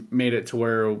made it to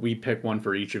where we pick one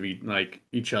for each of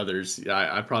each other's,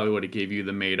 I probably would have gave you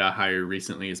the maid I hired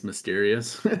recently as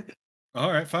Mysterious.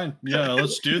 All right, fine. Yeah,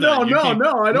 let's do No, that.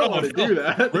 no, I don't want to do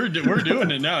that. We're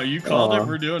doing it now. You called it.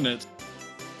 We're doing it.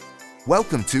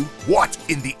 Welcome to What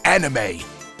in the Anime,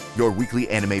 your weekly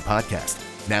anime podcast.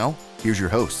 Now, here's your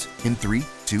hosts in 3,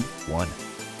 2, 1.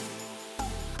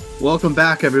 Welcome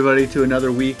back, everybody, to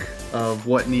another week of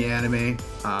What in the Anime,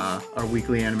 our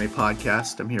weekly anime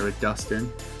podcast. I'm here with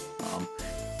Dustyn.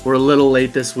 We're a little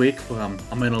late this week.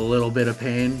 I'm in a little bit of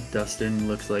pain. Dustyn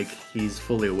looks like he's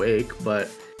fully awake, but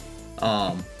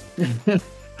how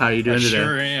are you doing today? I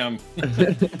sure am.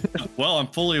 Well, I'm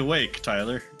fully awake,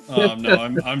 Tyler.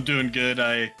 No, I'm doing good.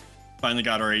 I finally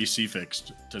got our AC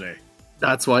fixed today.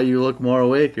 That's why you look more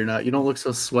awake. You don't look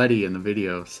so sweaty in the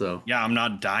video. So yeah, I'm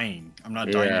not dying. I'm not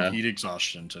dying of heat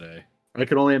exhaustion today. I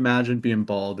can only imagine being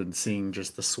bald and seeing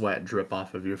just the sweat drip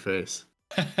off of your face.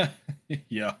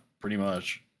 Yeah, pretty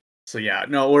much. So yeah,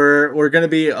 no, we're gonna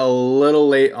be a little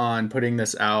late on putting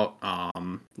this out.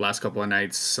 Last couple of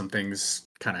nights, some things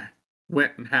kind of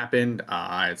went and happened.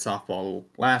 I had softball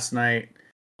last night.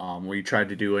 We tried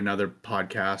to do another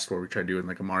podcast where we tried doing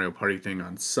like a Mario Party thing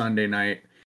on Sunday night.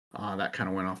 That kind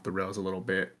of went off the rails a little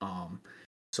bit.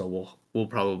 So we'll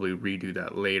probably redo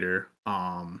that later.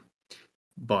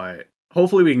 But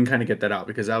hopefully we can kind of get that out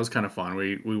because that was kind of fun.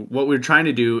 What we're trying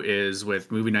to do is with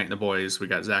Movie Night and the Boys, we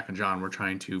got Zach and John. We're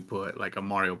trying to put like a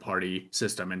Mario Party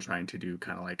system and trying to do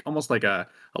kind of like almost like a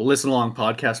listen along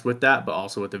podcast with that, but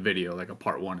also with a video, like a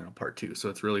part 1 and a part 2. So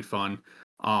it's really fun.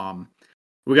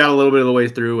 We got a little bit of the way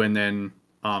through and then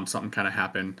something kind of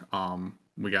happened.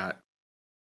 We got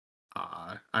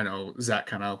I know Zach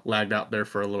kind of lagged out there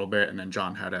for a little bit, and then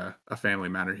John had a family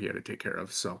matter he had to take care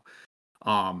of. So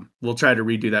we'll try to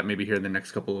redo that maybe here in the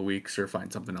next couple of weeks or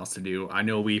find something else to do. I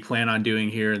know we plan on doing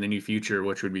here in the near future,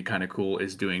 which would be kind of cool,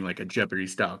 is doing like a Jeopardy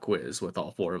style quiz with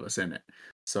all 4 of us in it.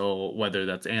 So whether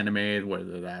that's animated,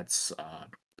 whether that's I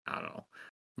don't know,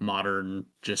 modern,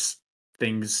 just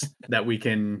things that we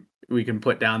can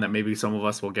put down that maybe some of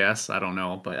us will guess. I don't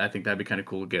know, but I think that'd be kind of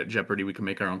cool to get Jeopardy. We can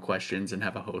make our own questions and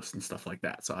have a host and stuff like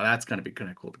that. So that's going to be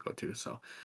kind of cool to go to. So,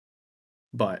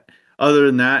 but other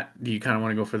than that, do you kind of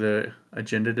want to go for the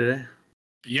agenda today?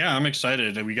 Yeah, I'm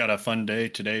excited. We got a fun day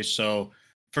today. So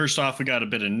first off, we got a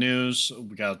bit of news.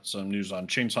 We got some news on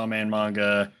Chainsaw Man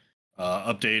manga,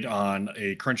 update on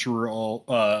a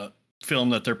Crunchyroll film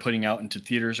that they're putting out into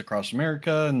theaters across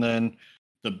America, and then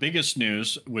the biggest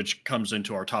news, which comes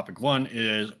into our topic 1,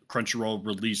 is Crunchyroll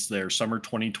released their summer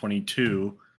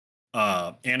 2022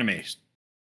 anime.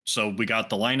 So we got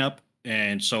the lineup,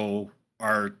 and so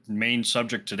our main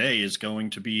subject today is going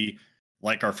to be,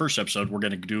 like our first episode, we're going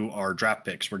to do our draft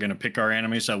picks. We're going to pick our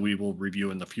animes that we will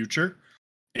review in the future,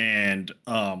 and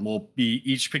we'll be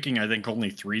each picking, I think,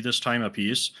 only 3 this time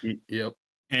apiece. Yep.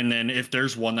 And then if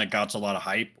there's one that got a lot of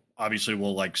hype, obviously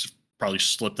we'll probably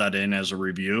slip that in as a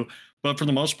review. But for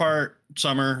the most part,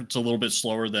 summer, it's a little bit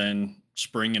slower than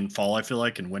spring and fall, I feel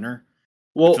like, and winter.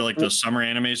 Well, I feel like the summer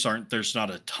animes there's not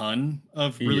a ton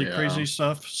of really crazy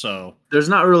stuff. So there's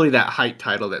not really that hype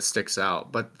title that sticks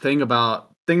out. But thing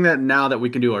that now that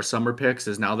we can do our summer picks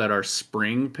is now that our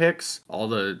spring picks, all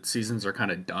the seasons are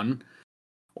kind of done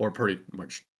or pretty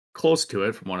much close to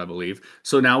it from what I believe.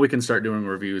 So now we can start doing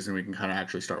reviews and we can kind of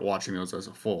actually start watching those as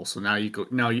a full. So now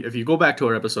if you go back to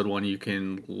our episode 1, you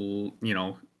can,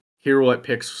 hear what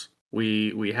picks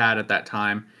we had at that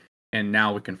time, and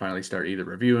now we can finally start either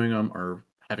reviewing them or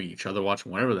having each other watch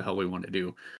them, whatever the hell we want to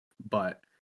do. But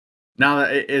now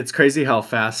that it's crazy how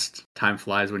fast time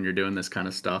flies when you're doing this kind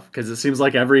of stuff, because it seems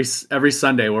like every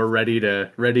Sunday we're ready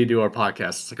to do our podcast.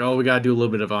 It's like, oh, we got to do a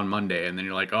little bit of on Monday, and then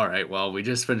you're like, all right, well, we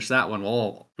just finished that one.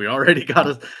 Well, we already got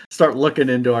to start looking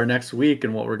into our next week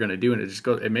and what we're going to do, and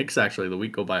it makes actually the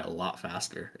week go by a lot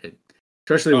faster.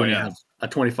 Especially when you have a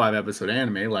 25 episode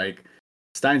anime like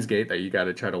Steins Gate that you got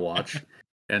to try to watch.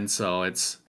 And so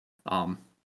it's, I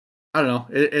don't know,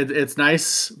 it's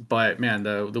nice, but man,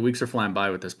 the weeks are flying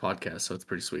by with this podcast. So it's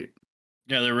pretty sweet.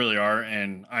 Yeah, they really are.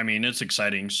 And I mean, it's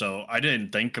exciting. So I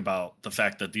didn't think about the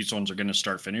fact that these ones are going to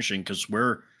start finishing because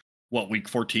we're week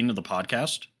 14 of the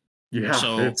podcast. Yeah.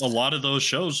 So a lot of those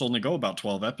shows only go about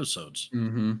 12 episodes.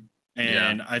 Mm-hmm.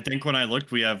 And I think when I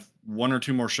looked, we have 1 or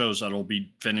 2 more shows that'll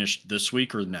be finished this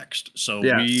week or next. So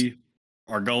we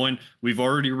are going. We've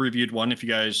already reviewed one. If you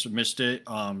guys missed it,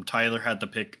 Tyler had the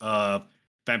pick of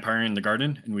Vampire in the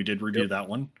Garden, and we did review that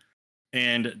one.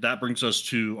 And that brings us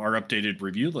to our updated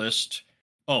review list.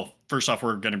 Oh, first off,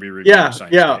 we're going to be reviewing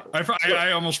Steins Gate.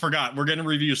 I almost forgot. We're going to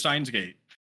review Steins Gate.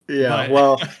 Yeah,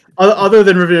 well, other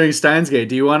than reviewing Steins Gate,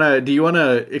 do you want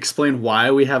to explain why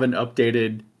we haven't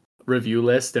updated review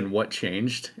list and what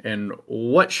changed, and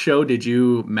what show did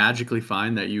you magically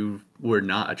find that you were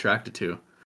not attracted to?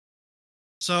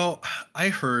 So I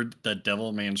heard that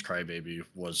Devilman's Crybaby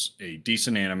was a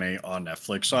decent anime on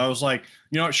Netflix. So I was like,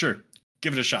 you know what, sure,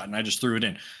 give it a shot. And I just threw it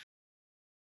in.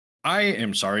 I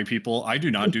am sorry, people. I do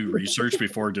not do research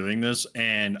before doing this.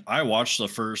 And I watched the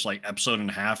first like episode and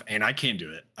a half, and I can't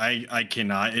do it. I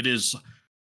cannot. It is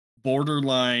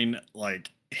borderline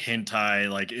like hentai.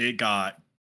 Like it got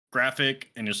graphic,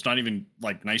 and it's not even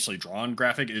like nicely drawn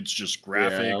graphic. It's just Yeah.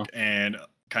 graphic and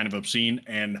kind of obscene.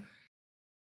 And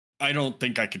I don't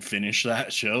think I could finish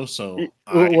that show, so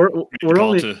I We're made the we're call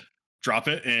only to drop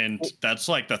it, and that's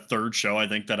like the third show I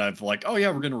think that I've like, oh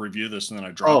yeah, we're gonna review this, and then I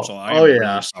drop. So I oh am really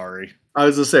yeah. sorry. I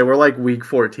was gonna say we're like week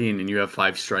 14 and you have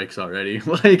 5 strikes already.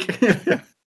 I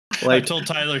Like told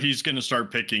Tyler he's gonna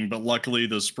start picking, but luckily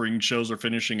the spring shows are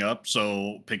finishing up,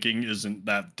 so picking isn't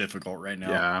that difficult right now.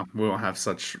 yeah, we won't have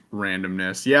such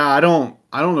randomness. Yeah, I don't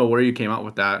know where you came up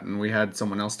with that, and we had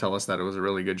someone else tell us that it was a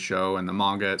really good show and the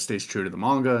manga it stays true to the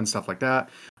manga and stuff like that.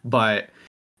 But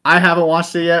I haven't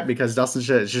watched it yet because Dustyn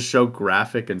shit is just so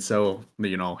graphic and so,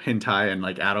 hentai and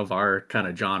like out of our kind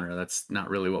of genre. That's not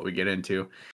really what we get into.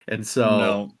 And so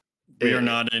No, we are it,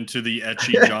 not into the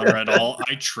ecchi genre at all.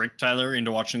 I tricked Tyler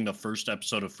into watching the first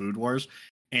episode of Food Wars,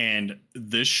 and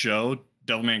this show,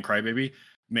 Devilman Crybaby,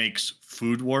 makes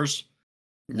Food Wars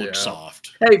look yeah.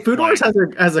 soft. Hey, Food Wars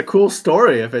Like has a cool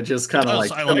story if it just it kind of does.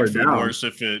 like I like simmered Food down. Wars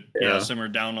if it Yeah.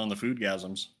 simmered down on the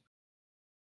foodgasms.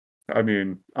 I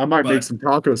mean, I might make But some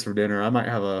tacos for dinner. I might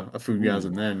have a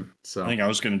foodgasm ooh, then. I So think I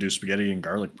was gonna do spaghetti and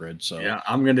garlic bread. So yeah,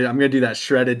 I'm gonna do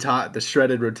that the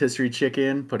shredded rotisserie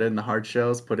chicken. Put it in the hard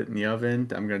shells. Put it in the oven.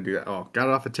 I'm gonna do that. Oh, got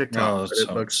it off of TikTok, oh,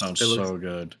 but that sounds so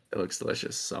good. it looks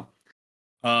delicious. So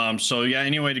So yeah,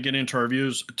 anyway, to get into our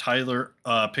reviews, Tyler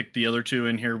picked the other two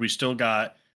in here. We still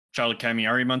got Child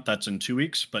Kamiari month, that's in 2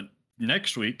 weeks, but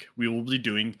next week we will be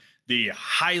doing the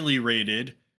highly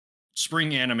rated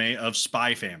spring anime of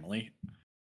Spy Family.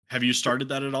 Have you started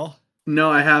that at all?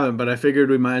 no, I haven't, but I figured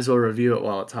we might as well review it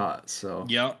while it's hot. So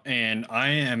Yeah, and I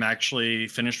am actually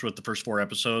finished with the first 4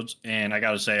 episodes, and I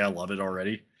gotta say I love it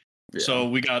already. yeah. So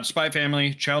we got Spy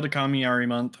Family, Child of Kamiari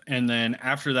month, and then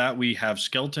after that we have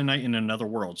Skeleton Knight in Another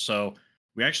World. So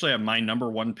we actually have my number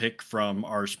one pick from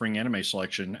our spring anime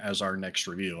selection as our next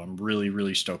review. I'm really,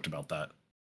 really stoked about that.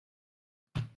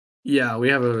 Yeah, we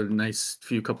have a nice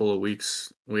few couple of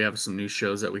weeks. We have some new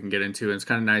shows that we can get into, and it's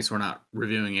kind of nice. We're not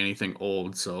reviewing anything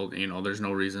old, so there's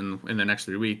no reason in the next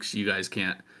 3 weeks you guys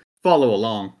can't follow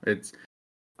along. It's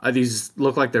these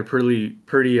look like they're pretty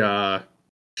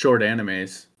short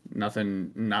animes.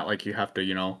 Nothing, not like you have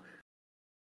to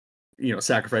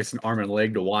sacrifice an arm and a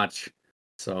leg to watch.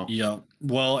 So Yeah.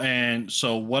 Well, and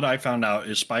so what I found out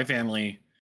is Spy Family,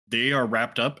 they are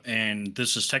wrapped up, and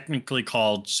this is technically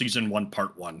called season 1,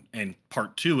 part 1, and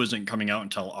part 2 isn't coming out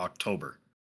until October.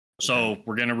 So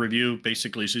we're going to review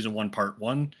basically season 1, part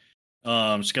 1.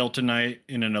 Skeleton Knight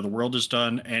in Another World is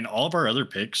done, and all of our other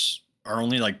picks are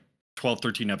only like 12,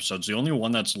 13 episodes. The only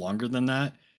one that's longer than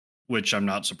that, which I'm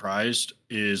not surprised,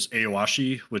 is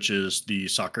Aowashi, which is the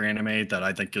soccer anime that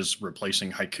I think is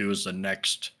replacing Haiku as the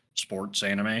next sports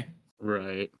anime.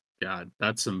 right, God,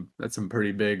 that's some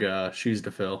pretty big shoes to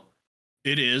fill.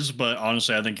 It is, but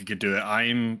honestly, I think you could do it.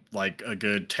 I'm like a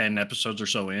good 10 episodes or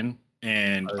so in,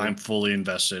 and Right. I'm fully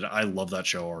invested. I love that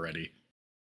show already.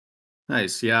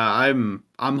 Nice. Yeah, I'm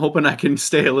hoping I can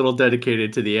stay a little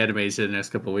dedicated to the animes in the next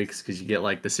couple of weeks because you get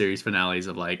like the series finales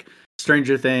of like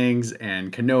Stranger Things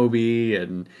and Kenobi,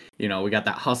 and we got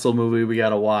that Hustle movie we got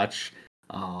to watch.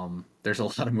 There's a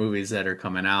lot of movies that are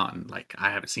coming out, and like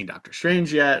I haven't seen Doctor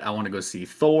Strange yet. I want to go see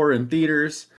Thor in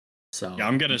theaters. Yeah, So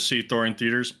I'm gonna see Thor in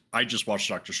theaters. I just watched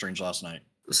Doctor Strange last night.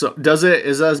 so is it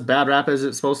as bad rap as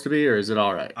it's supposed to be, or is it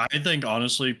all right? I think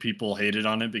honestly, people hated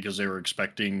on it because they were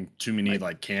expecting too many Like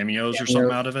like cameos or something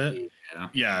cameos? out of it. Yeah.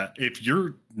 Yeah, if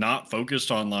you're not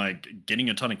focused on like getting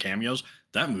a ton of cameos,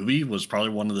 that movie was probably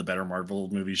one of the better Marvel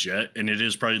movies yet, and it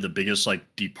is probably the biggest like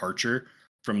departure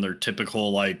from their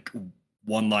typical like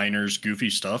one-liners,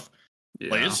 goofy stuff.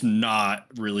 Like Yeah. it's not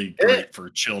really It, great for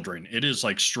children. It is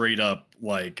like straight up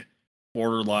like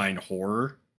borderline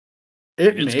horror.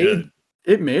 it It's made good.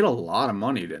 it made a lot of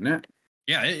money, didn't it?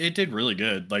 Yeah, it did really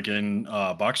good. Like in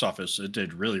box office, it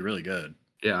did really, really good.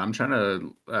 Yeah, I'm trying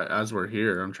to, as we're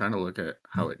here, I'm trying to look at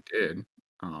how it did.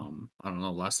 I don't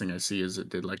know. Last thing I see is it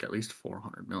did like at least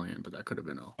 400 million, but that could have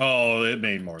been a. Oh, it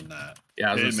made more than that. Yeah,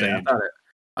 I was gonna It say made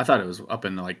I thought it was up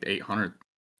in like the 800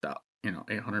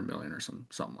 million or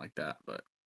something like that. But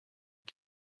I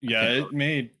yeah, think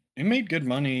it It made good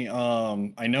money.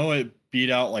 I know it beat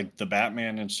out like the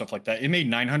Batman and stuff like that. It made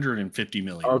 950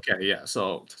 million. Okay, yeah.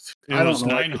 So It I don't was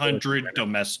know what people are 900 complaining.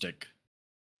 domestic.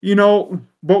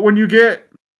 But when you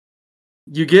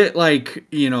get like,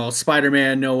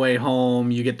 Spider-Man No Way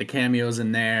Home, you get the cameos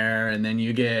in there, and then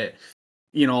you get,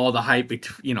 all the hype.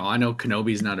 I know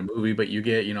Kenobi's not a movie, but you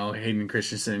get, Hayden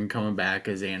Christensen coming back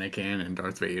as Anakin and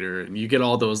Darth Vader, and you get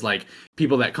all those like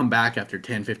people that come back after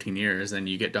 10, 15 years, and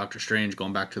you get Doctor Strange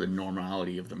going back to the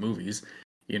normality of the movies.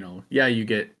 Yeah, you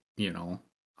get,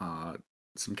 uh,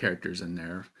 some characters in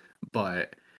there,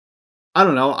 but I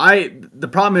don't know. The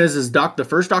problem is the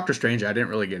first Doctor Strange I didn't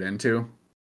really get into.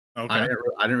 Okay. I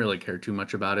didn't really care too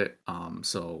much about it.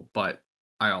 But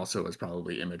I also was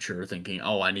probably immature, thinking,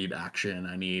 "Oh, I need action.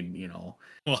 I need,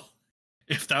 Well,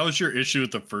 if that was your issue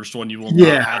with the first one, you will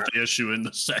Yeah, not have the issue in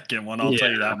the second one. I'll tell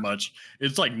you yeah." that much.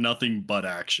 It's like nothing but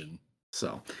action.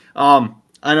 So, I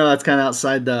know that's kind of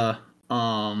outside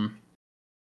um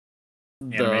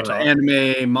Anime the talk.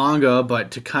 anime manga, but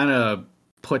to kind of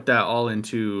put that all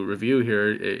into review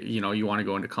here, you want to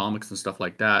go into comics and stuff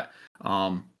like that.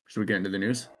 Should we get into the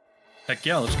news? Heck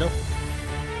yeah, let's go.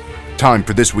 Time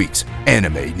for this week's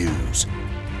anime news.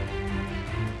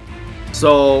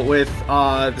 So with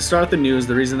the start of the news,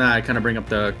 the reason that I kind of bring up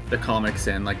the comics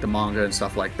and like the manga and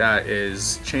stuff like that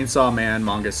is Chainsaw Man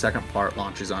manga's second part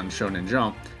launches on Shonen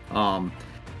Jump.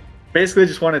 Basically,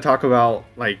 just want to talk about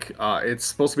like it's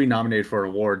supposed to be nominated for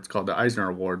an award. It's called the Eisner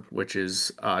Award, which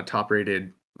is top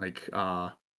rated like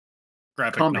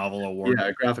Graphic comic, novel award.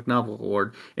 yeah, graphic novel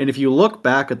award. And if you look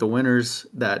back at the winners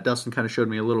that Dustyn kind of showed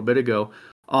me a little bit ago,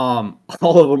 all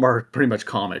of them are pretty much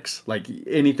comics, like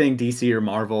anything DC or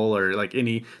Marvel or like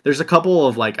any. There's a couple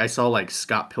of like I saw like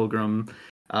Scott Pilgrim,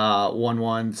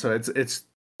 won. So it's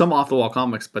some off the wall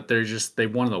comics, but they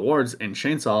won the awards, and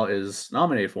Chainsaw is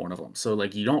nominated for one of them. So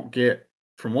like you don't get,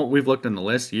 from what we've looked in the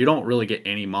list, you don't really get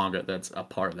any manga that's a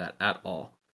part of that at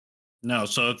all. No,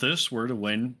 so if this were to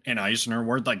win an Eisner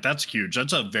Award, like that's huge.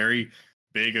 That's a very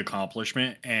big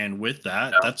accomplishment. And with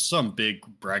that, Yeah. that's some big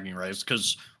bragging rights.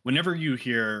 Because whenever you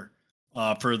hear,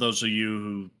 for those of you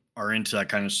who are into that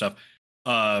kind of stuff,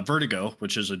 Vertigo,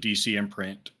 which is a DC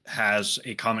imprint, has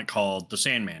a comic called The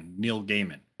Sandman, Neil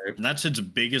Gaiman. Right. And that's its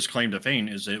biggest claim to fame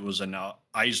is it was an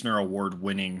Eisner Award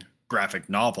winning graphic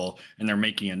novel, and they're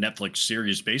making a Netflix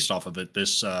series based off of it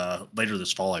this later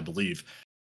this fall, I believe.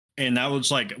 And that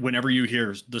was like whenever you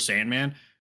hear The Sandman,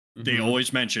 they Mhm.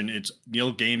 always mention it's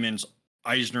Neil Gaiman's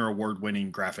Eisner Award-winning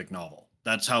graphic novel.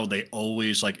 That's how they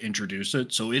always like introduce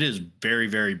it. So it is very,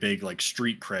 very big, like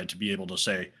street cred to be able to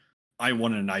say, "I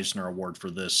won an Eisner Award for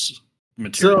this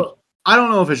material." So I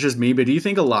don't know if it's just me, but do you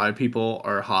think a lot of people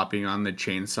are hopping on the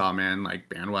Chainsaw Man like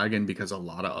bandwagon because a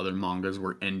lot of other mangas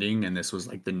were ending and this was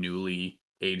like the newly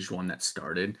aged one that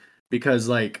started? Because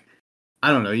like I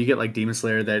don't know, you get like Demon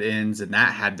Slayer that ends, and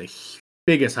that had the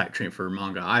biggest hype train for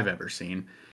manga I've ever seen.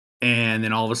 And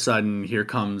then all of a sudden, here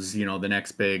comes the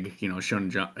next big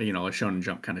Shonen Jump, a Shonen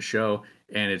Jump kind of show,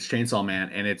 and it's Chainsaw Man,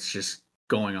 and it's just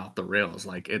going off the rails.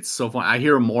 Like it's so fun. I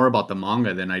hear more about the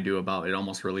manga than I do about it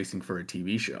almost releasing for a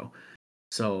TV show.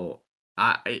 So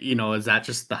is that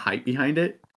just the hype behind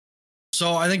it?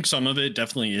 So I think some of it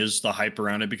definitely is the hype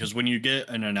around it because when you get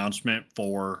an announcement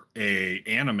for a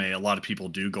anime, a lot of people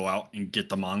do go out and get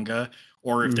the manga,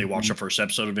 or if they watch Mhm. the first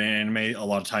episode of an anime, a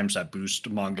lot of times that boosts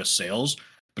manga sales.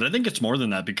 But I think it's more than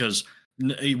that because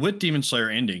with Demon Slayer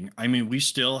ending, I mean, we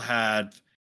still had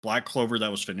Black Clover that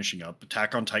was finishing up,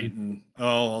 Attack on Titan.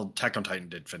 Oh, Attack on Titan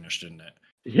did finish, didn't it?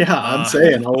 Yeah, I'm Uh,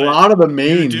 saying a but lot of the you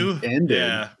mains do, ended.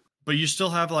 yeah. But you still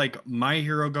have like My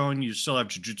Hero going. You still have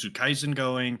Jujutsu Kaisen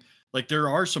going. Like there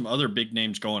are some other big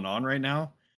names going on right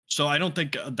now. So I don't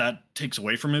think that takes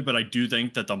away from it, but I do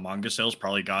think that the manga sales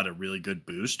probably got a really good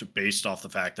boost based off the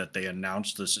fact that they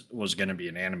announced this was going to be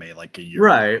an anime like a year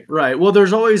ago. Right. Well,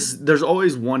 there's always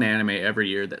one anime every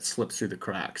year that slips through the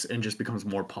cracks and just becomes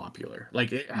more popular.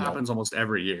 Like it Yep. happens almost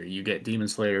every year. You get Demon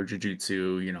Slayer,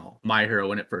 Jujutsu, My Hero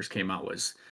when it first came out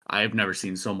was I've never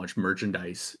seen so much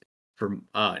merchandise for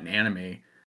an anime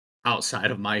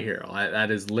outside of My Hero.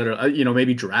 That is literally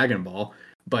maybe Dragon Ball,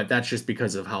 but that's just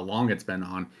because of how long it's been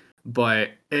on. But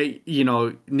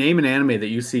name an anime that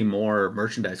you see more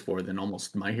merchandise for than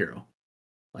almost My Hero.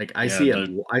 Like Yeah, I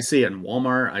see it in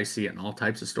Walmart, I see it in all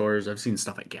types of stores. I've seen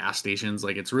stuff at gas stations.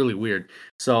 Like it's really weird.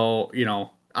 So,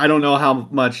 I don't know how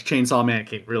much Chainsaw Man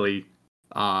can really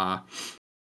I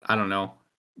don't know,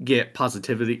 get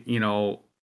positivity,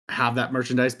 have that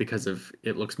merchandise because of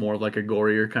it looks more like a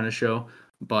gorier kind of show.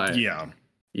 But, yeah.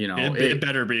 you know, It it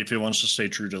better be if it wants to stay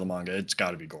true to the manga. It's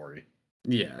got to be gory.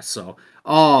 yeah, so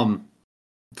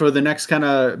for the next kind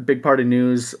of big part of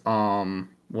news,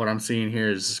 what I'm seeing here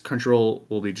is Crunchyroll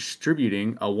will be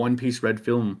distributing a One Piece red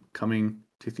film coming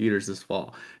to theaters this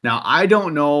fall. Now, I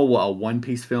don't know what a One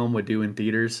Piece film would do in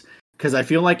theaters because I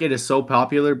feel like it is so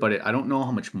popular, but I don't know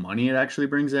how much money it actually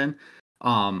brings in.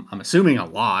 I'm assuming a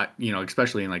lot,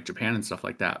 especially in like Japan and stuff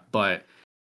like that. But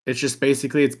it's just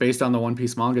basically it's based on the One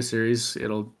Piece manga series.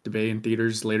 It'll debut in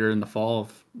theaters later in the fall,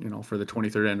 for the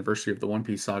 23rd anniversary of the One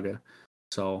Piece saga.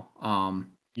 So,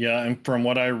 Yeah, and from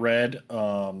what I read,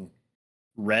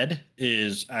 Red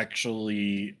is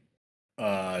actually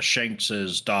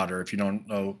Shanks's daughter. If you don't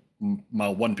know my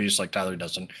One Piece like Tyler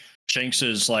doesn't, Shanks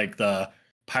is like the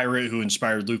pirate who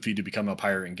inspired Luffy to become a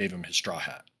pirate and gave him his straw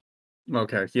hat.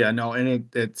 okay, yeah, no, and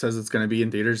it says it's going to be in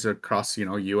theaters across,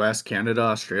 U.S., Canada,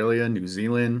 Australia, New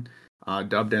Zealand,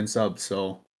 dubbed and subbed.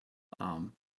 So,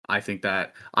 um, I think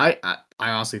that I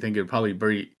honestly think it'd probably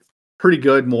be pretty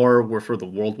good. More were for the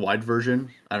worldwide version.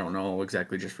 I don't know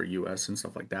exactly just for U.S. and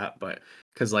stuff like that, but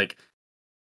because like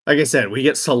I said, we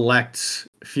get select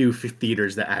few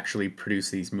theaters that actually produce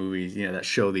these movies, that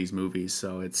show these movies.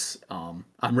 So it's I'm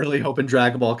really hoping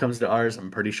Dragon Ball comes to ours.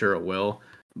 I'm pretty sure it will,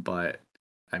 but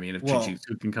I mean, if Well,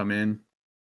 Jujutsu can come in,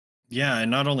 yeah,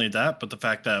 and not only that, but the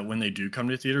fact that when they do come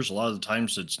to theaters, a lot of the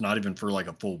times it's not even for like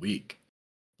a full week.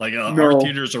 Like our no,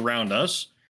 theaters around us,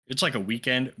 it's like a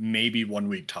weekend, maybe 1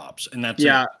 week tops, and that's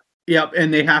yeah, it. yep,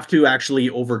 and they have to actually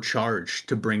overcharge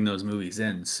to bring those movies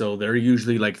in. So they're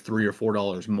usually like $3 or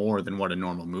 $4 more than what a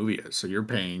normal movie is. So you're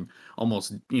paying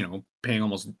almost, paying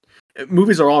almost.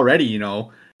 Movies are already,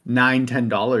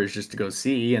 $9-10 just to go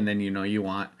see, and then you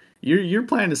want you're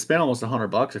planning to spend almost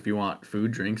 $100 if you want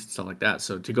food, drinks, and stuff like that.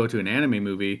 So to go to an anime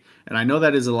movie, and I know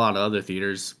that is a lot of other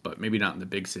theaters, but maybe not in the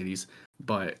big cities.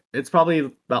 But it's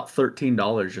probably about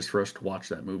 $13 just for us to watch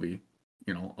that movie,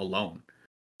 alone.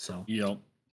 So Yep.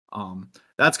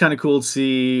 that's kind of cool to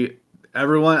see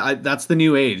everyone. That's the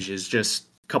new age, is just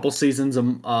a couple seasons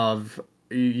of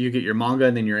you get your manga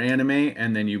and then your anime,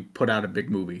 and then you put out a big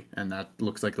movie, and that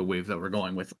looks like the wave that we're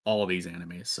going with all of these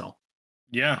animes. So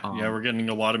Yeah, um we're getting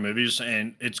a lot of movies,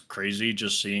 and it's crazy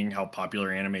just seeing how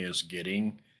popular anime is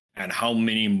getting and how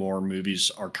many more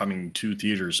movies are coming to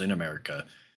theaters in America.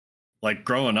 Like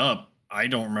growing up, I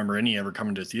don't remember any ever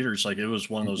coming to theaters. Like it was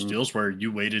one of those mhm. deals where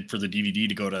you waited for the DVD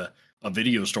to go to a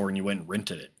video store and you went and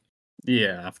rented it.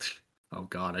 Yeah. Oh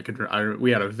God,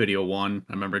 we had a video one.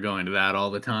 I remember going to that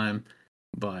all the time.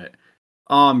 But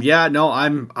yeah, no,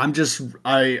 I'm just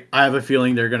I have a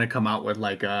feeling they're gonna come out with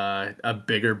like a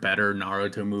bigger, better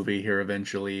Naruto movie here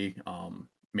eventually.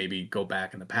 Maybe go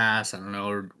back in the past, I don't know,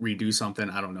 or redo something,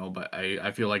 I don't know, but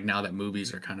I feel like now that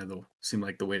movies are kind of seem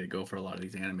like the way to go for a lot of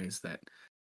these animes, that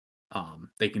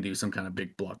they can do some kind of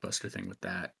big blockbuster thing with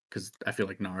that, because I feel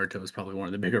like Naruto is probably one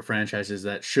of the bigger franchises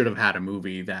that should have had a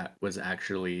movie that was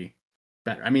actually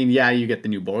better. I mean, yeah, you get the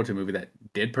new Boruto movie that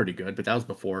did pretty good, but that was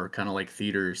before kind of like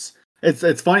theaters.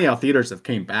 It's funny how theaters have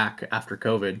came back after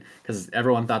COVID, because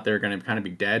everyone thought they were going to kind of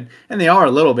be dead, and they are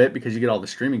a little bit because you get all the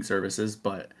streaming services.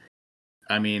 But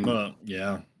I mean,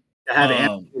 Yeah.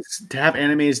 Um, to have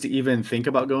animes to even think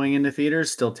about going into theaters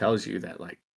still tells you that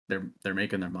like they're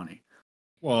making their money.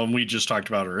 well, and we just talked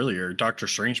about earlier, Doctor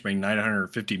Strange made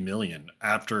 950 million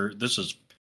after this is,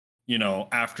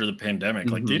 after the pandemic.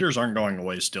 Like Hmm. theaters aren't going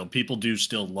away still. People do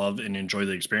still love and enjoy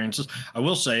the experiences. I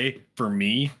will say for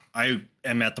me, I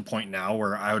am at the point now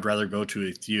where I would rather go to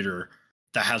a theater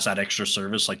that has that extra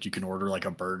service. Like you can order like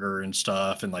a burger and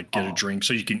stuff and like get a Oh, drink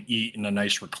so you can eat in a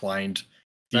nice reclined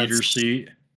theater that's seat.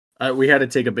 we had to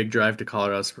take a big drive to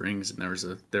Colorado Springs, and there was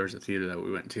a theater that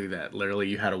we went to that literally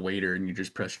you had a waiter and you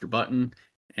just pressed your button,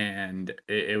 and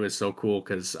it was so cool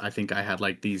because I think I had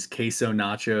like these queso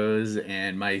nachos,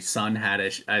 and my son I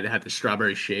had the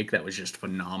strawberry shake that was just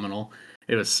phenomenal.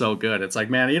 It was so good. It's like,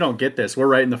 man, you don't get this. We're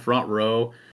right in the front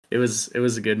row. It was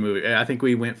a good movie. I think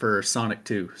we went for Sonic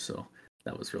 2, so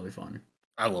that was really fun.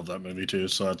 I love that movie too,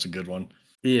 so that's a good one.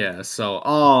 Yeah, so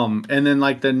and then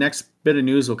like the next bit of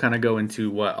news will kind of go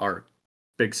into what our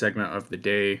big segment of the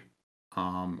day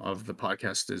of the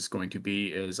podcast is going to be,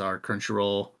 is our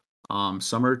Crunchyroll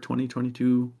summer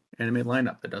 2022 anime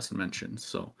lineup that Dustin mentioned.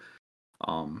 So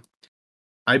um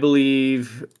I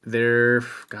believe there's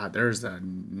a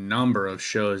number of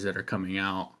shows that are coming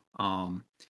out.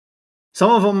 Some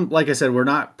of them, like I said, we're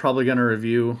not probably going to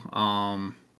review.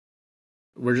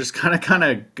 We're just kind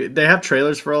of they have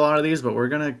trailers for a lot of these, but we're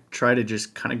gonna try to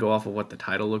just kind of go off of what the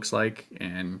title looks like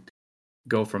and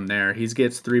go from there. He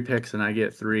gets 3 picks and I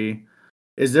get three.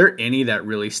 Is there any that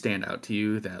really stand out to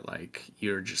you that like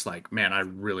you're just like, man, I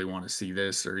really want to see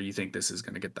this, or you think this is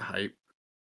gonna get the hype?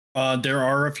 There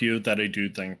are a few that I do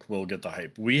think will get the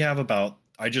hype. We have about,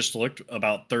 I just looked,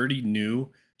 about 30 new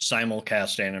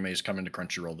simulcast animes coming to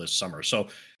Crunchyroll this summer. So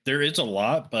there is a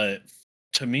lot, but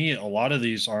to me, a lot of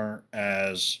these aren't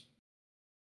as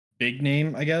big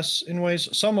name, I guess, in ways.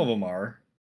 Some of them are,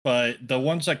 but the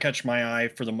ones that catch my eye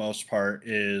for the most part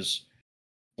is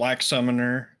Black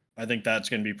Summoner. I think that's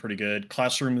going to be pretty good.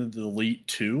 Classroom of the Elite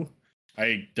 2.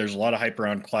 There's a lot of hype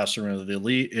around Classroom of the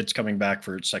Elite. It's coming back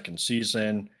for its second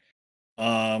season.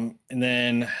 And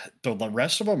then the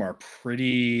rest of them are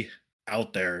pretty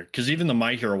out there because even the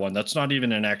My Hero one, that's not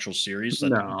even an actual series, but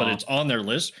No. it's on their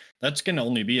list. That's going to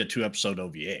only be a 2-episode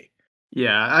OVA.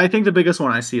 Yeah, I think the biggest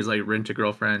one I see is like Rent a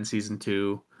Girlfriend season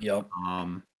 2. Yep.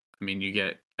 I mean, you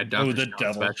get a The Dr. Stone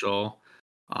Devil. special.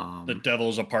 The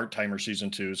Devil's a part-timer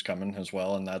season 2 is coming as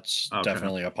well, and that's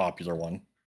definitely a popular one.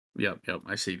 Yep,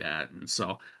 I see that. And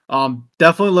so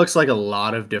definitely looks like a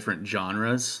lot of different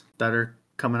genres that are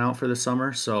coming out for the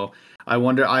summer. So I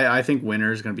wonder, I think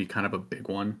winter is going to be kind of a big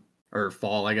one, or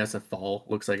fall, I guess. Fall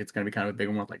looks like it's going to be kind of a big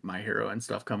one with like My Hero and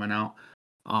stuff coming out.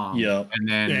 Yeah, and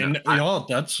then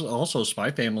that's also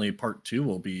Spy Family Part 2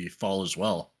 will be fall as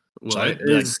well. Well,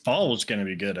 So fall is going to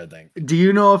be good, I think. Do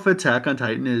you know if Attack on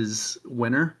Titan is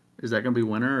winter? Is that going to be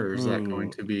winter, or is that going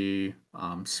to be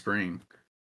spring?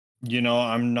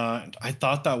 I'm not. I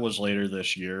thought that was later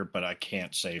this year, but I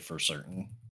can't say for certain.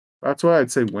 That's why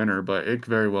I'd say winter, but it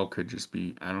very well could just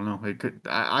be. I don't know. It could.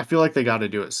 I feel like they got to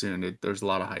do it soon. There's a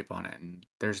lot of hype on it, and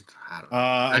there's. I don't know.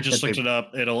 I just looked it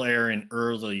up. It'll air in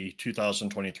early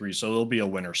 2023, so it'll be a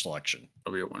winter selection.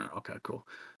 It'll be a winter. Okay, cool.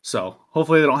 So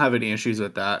hopefully they don't have any issues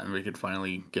with that, and we could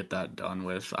finally get that done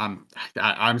with.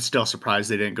 I'm still surprised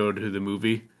they didn't go to the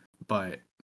movie, but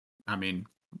I mean,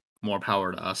 more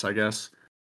power to us, I guess.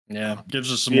 Yeah,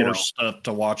 gives us some more stuff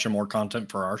to watch and more content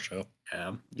for our show.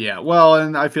 Yeah. Well,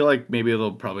 and I feel like maybe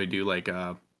they'll probably do like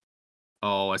a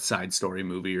side story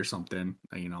movie or something.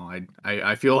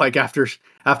 I feel like after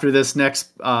this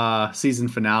next season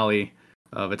finale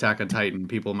of Attack on Titan,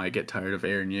 people might get tired of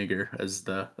Eren Yeager as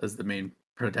the main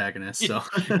protagonist. So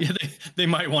yeah, they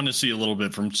might want to see a little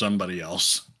bit from somebody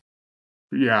else.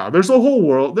 Yeah, there's a whole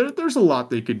world. There's a lot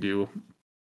they could do.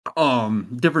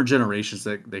 Different generations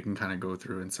that they can kind of go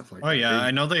through and stuff like that. Oh yeah, I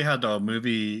know they had a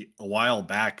movie a while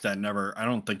back that I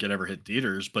don't think it ever hit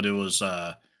theaters, but it was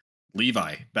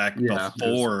Levi back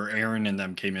before Eren and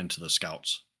them came into the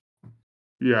Scouts.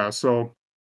 Yeah, so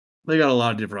they got a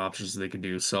lot of different options they could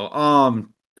do. So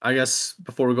I guess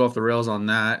before we go off the rails on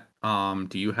that,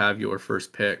 do you have your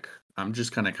first pick? I'm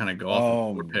just kind of go off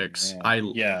of your picks.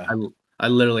 Man. I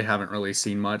literally haven't really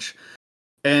seen much.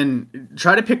 And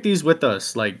try to pick these with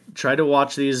us. Like, try to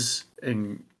watch these,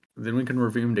 and then we can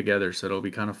review them together. So it'll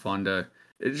be kind of fun to.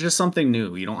 It's just something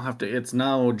new. You don't have to. It's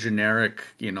no generic,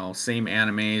 same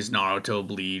animes, Naruto,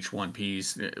 Bleach, One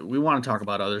Piece. We want to talk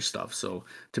about other stuff. So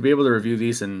to be able to review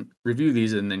these, and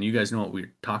then you guys know what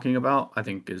we're talking about, I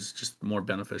think is just more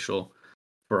beneficial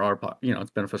for our.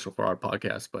 It's beneficial for our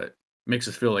podcast, but makes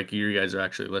us feel like you guys are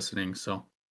actually listening. So.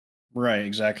 Right.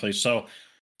 Exactly. So.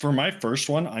 For my first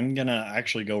one, I'm going to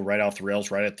actually go right off the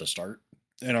rails right at the start.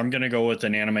 And I'm going to go with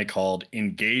an anime called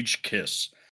Engage Kiss.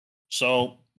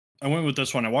 So I went with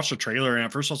this one. I watched the trailer, and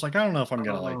at first I was like, I don't know if I'm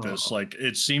going to like this. Like,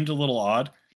 it seemed a little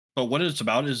odd. But what it's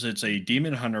about is it's a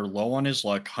demon hunter low on his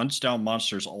luck, hunts down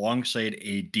monsters alongside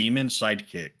a demon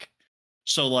sidekick.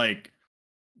 So, like,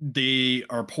 they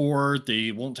are poor.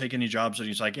 They won't take any jobs. And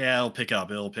he's like, yeah, it'll pick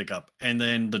up. And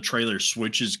then the trailer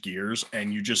switches gears,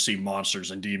 and you just see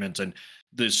monsters and demons. And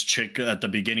this chick at the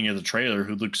beginning of the trailer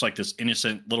who looks like this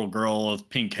innocent little girl with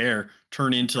pink hair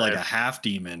turn into like a half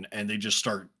demon, and they just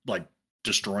start like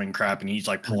destroying crap, and he's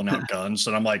like pulling out guns.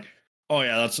 And I'm like, oh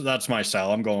yeah, that's my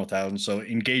style. I'm going with that. And so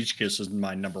Engage Kiss is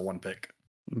my number one pick.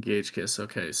 Engage Kiss.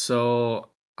 Okay. So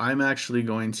I'm actually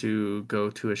going to go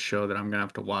to a show that I'm going to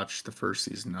have to watch the first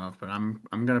season of, but I'm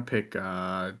going to pick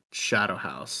Shadow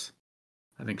House.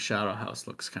 I think Shadow House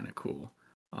looks kind of cool.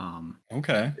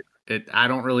 Okay. I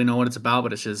don't really know what it's about,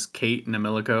 but it's just Kate and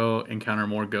Emilico encounter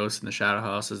more ghosts in the Shadow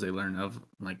House as they learn of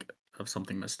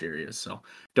something mysterious. So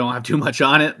don't have too much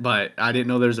on it, but I didn't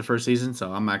know there was a first season,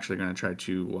 so I'm actually going to try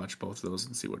to watch both of those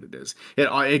and see what it is.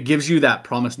 It gives you that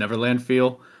Promised Neverland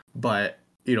feel, but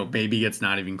maybe it's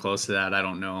not even close to that. I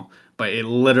don't know, but it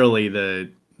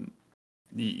literally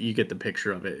you get the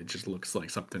picture of it. It just looks like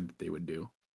something that they would do.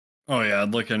 Oh yeah,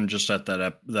 looking just at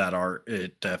that art,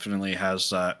 it definitely has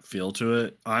that feel to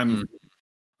it. I'm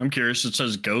curious. It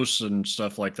says ghosts and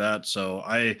stuff like that, so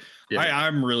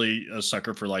I'm really a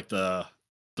sucker for like the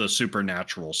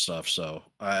supernatural stuff. So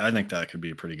I think that could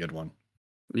be a pretty good one.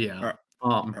 Yeah.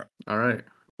 All right.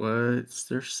 What's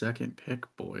their second pick,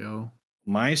 boyo?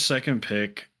 My second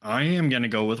pick I am going to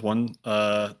go with one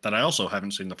that I also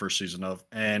haven't seen the first season of,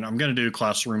 and I'm going to do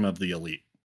Classroom of the Elite.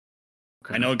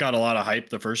 Okay. I know it got a lot of hype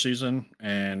the first season,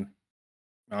 and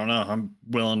I don't know. I'm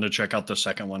willing to check out the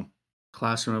second one.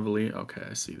 Classroom of Elite. Okay,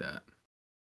 I see that.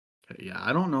 Okay, yeah,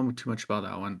 I don't know too much about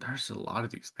that one. There's a lot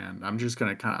of these, man. I'm just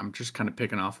kind of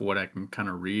picking off what I can kind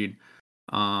of read.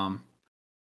 Oh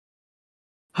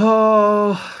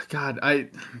God,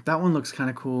 that one looks kind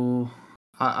of cool.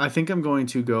 I think I'm going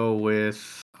to go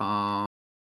with oh,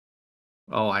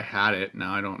 I had it.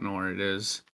 Now I don't know where it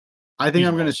is. I think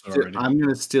I'm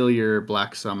gonna steal your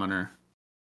Black Summoner.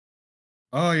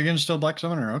 Oh, you're gonna steal Black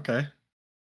Summoner? Okay.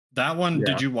 That one. Yeah.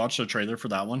 Did you watch the trailer for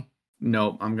that one?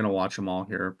 Nope, I'm gonna watch them all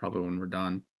here probably when we're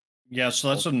done. Yeah, so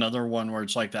that's another one where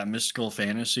it's like that mystical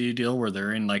fantasy deal where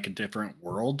they're in like a different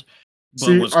world.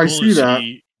 But what's cool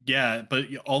is yeah, but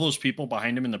all those people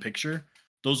behind him in the picture,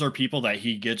 those are people that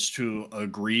he gets to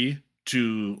agree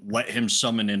to let him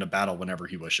summon into battle whenever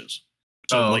he wishes.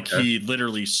 So he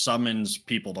literally summons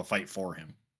people to fight for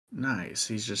him. Nice.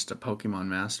 He's just a Pokemon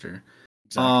master.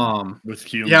 Exactly. With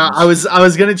humans. Yeah, I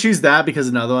was gonna choose that because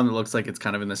another one that looks like it's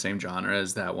kind of in the same genre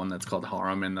as that one that's called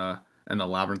Harem in the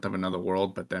Labyrinth of Another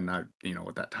World, but then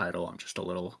with that title, I'm just a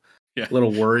little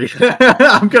worried.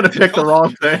 I'm gonna pick the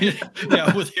wrong thing.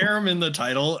 Yeah, with Harem in the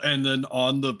title, and then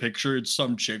on the picture, it's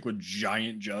some chick with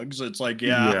giant jugs. It's like,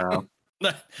 that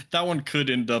one could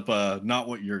end up not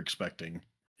what you're expecting.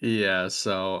 Yeah,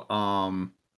 so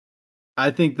I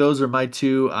think those are my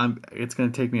two. It's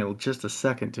gonna take me just a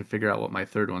second to figure out what my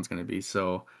third one's gonna be.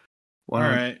 So, all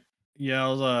right. Yeah,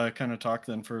 I'll kind of talk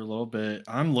then for a little bit.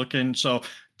 I'm looking. So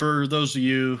for those of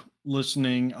you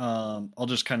listening, I'll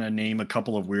just kind of name a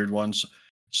couple of weird ones.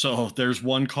 So there's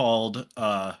one called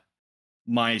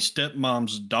My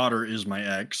Stepmom's Daughter Is My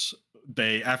Ex.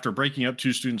 After breaking up,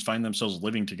 two students find themselves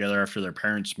living together after their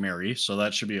parents marry. So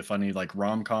that should be a funny like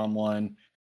rom-com one.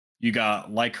 You got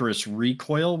Lycoris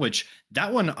Recoil, which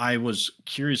that one I was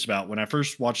curious about when I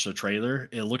first watched the trailer.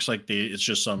 It looks like it's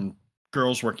just some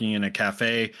girls working in a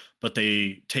cafe, but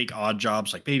they take odd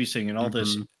jobs like babysitting and all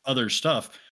this other stuff.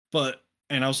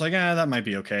 And I was like, that might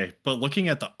be okay. But looking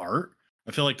at the art,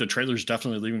 I feel like the trailer's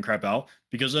definitely leaving crap out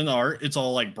because in the art, it's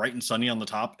all like bright and sunny on the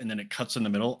top, and then it cuts in the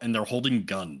middle, and they're holding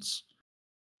guns.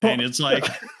 And it's like,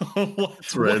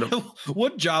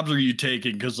 what jobs are you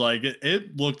taking? Because like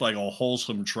it looked like a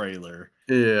wholesome trailer.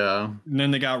 Yeah. And then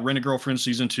they got Rent a Girlfriend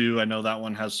season 2. I know that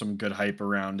one has some good hype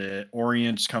around it.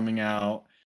 Orient's coming out.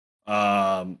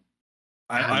 I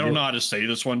don't know how to say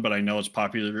this one, but I know it's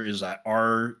popular. Is that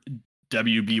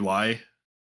RWBY?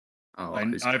 Oh,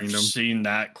 I've seen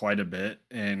that quite a bit,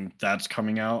 and that's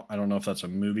coming out. I don't know if that's a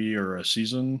movie or a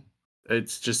season.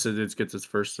 It's just that it gets its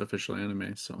first official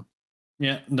anime, so.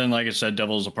 Yeah, then like I said,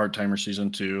 Devil is a Part-Timer season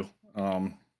 2.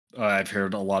 I've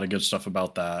heard a lot of good stuff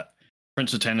about that.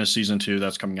 Prince of Tennis season 2,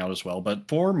 that's coming out as well. But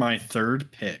for my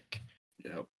third pick,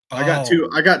 I got two.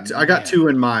 I got two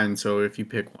in mind. So if you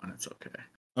pick one, it's okay.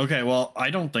 Okay, well,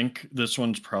 I don't think this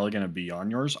one's probably going to be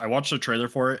on yours. I watched the trailer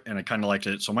for it and I kind of liked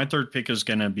it. So my third pick is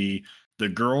going to be The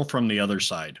Girl from the Other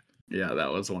Side. Yeah,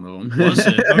 that was one of them. Was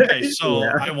it? Okay, so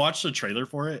I watched the trailer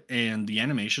for it, and the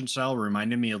animation style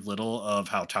reminded me a little of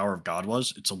how Tower of God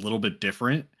was. It's a little bit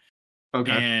different.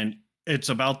 Okay. And it's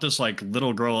about this like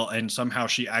little girl, and somehow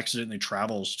she accidentally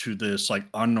travels to this like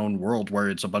unknown world where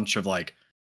it's a bunch of like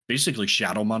basically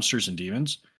shadow monsters and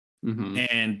demons. Mm-hmm.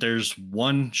 And there's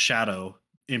one shadow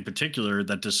in particular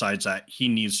that decides that he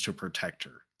needs to protect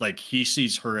her. Like he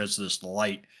sees her as this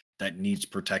light that needs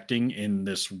protecting in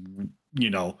this,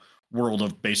 world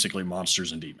of basically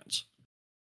monsters and demons.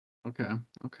 Okay.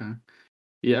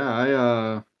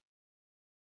 Yeah,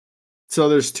 so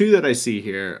there's two that I see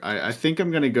here. I think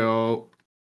I'm gonna go.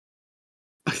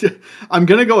 I'm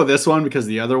gonna go with this one because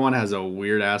the other one has a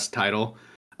weird ass title.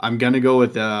 I'm gonna go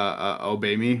with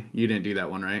Obey Me. You didn't do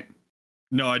that one, right?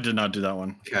 No, I did not do that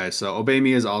one. Okay, so Obey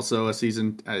Me is also a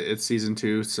season. It's season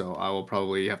 2, so I will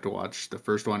probably have to watch the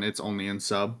first one. It's only in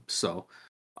sub, so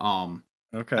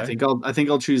okay. I think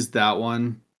I'll choose that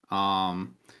one.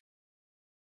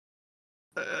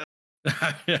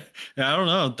 Yeah, I don't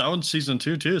know. That one's season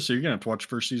 2 too, so you're gonna have to watch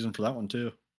first season for that one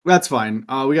too. That's fine.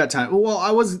 We got time.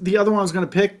 Well, the other one I was gonna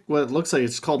pick. What it looks like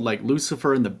it's called like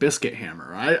Lucifer and the Biscuit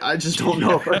Hammer. I just don't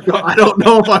know. I don't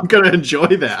know if I'm gonna enjoy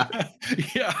that.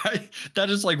 Yeah, that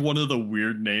is like one of the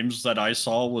weird names that I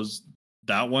saw was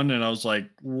that one, and I was like,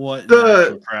 what the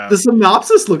actual The crap? the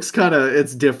synopsis looks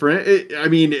it's different. I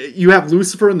mean, you have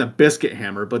Lucifer and the Biscuit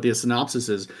Hammer, but the synopsis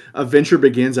is a venture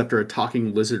begins after a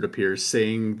talking lizard appears,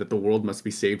 saying that the world must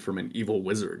be saved from an evil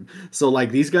wizard. So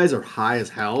like these guys are high as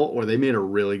hell, or they made a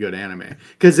really good anime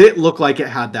because it looked like it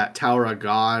had that Tower of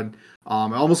God. It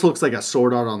almost looks like a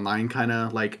Sword Art Online kind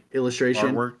of like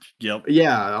illustration. Artwork. Yep.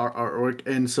 Yeah, artwork,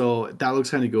 and so that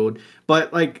looks kind of good.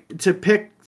 But like to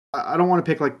pick, I don't want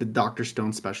to pick like the Doctor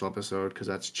Stone special episode because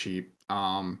that's cheap.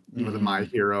 With the My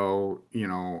Hero,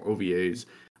 OVAs.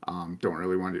 Don't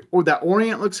really want to. Oh, that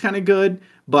Orient looks kind of good,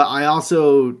 but I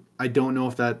don't know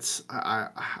if that's I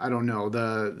don't know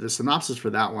the synopsis for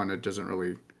that one. It doesn't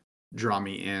really draw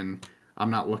me in.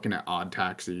 I'm not looking at Odd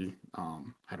Taxi.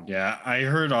 I don't. Yeah, I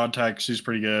heard Odd Taxi's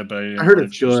pretty good, but I heard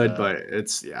it's good, but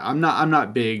it's I'm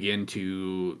not big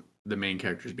into the main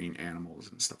characters being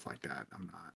animals and stuff like that.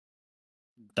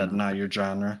 That's not your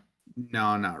genre.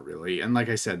 No, not really. And like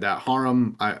I said, that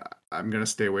harem, I'm gonna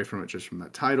stay away from it just from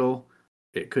that title.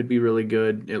 It could be really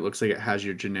good. It looks like it has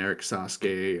your generic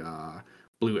Sasuke,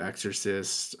 blue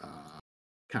exorcist,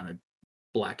 kind of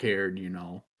black haired,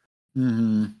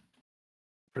 Mm-hmm.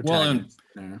 Well, and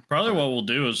there. probably what we'll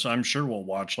do is I'm sure we'll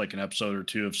watch like an episode or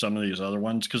two of some of these other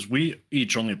ones because we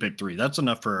each only picked 3. That's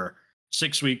enough for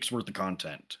 6 weeks worth of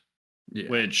content. Yeah.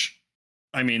 Which,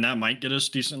 I mean, that might get us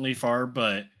decently far,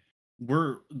 but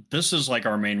this is like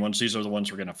our main ones. These are the ones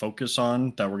we're going to focus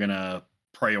on, that we're going to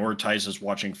prioritize as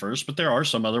watching first. But there are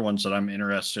some other ones that I'm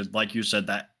interested. Like you said,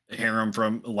 that harem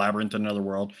from Labyrinth in Another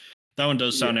World. That one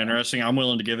does sound interesting. I'm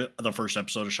willing to give it the first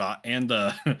episode a shot, and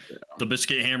the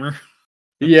Biscuit Hammer.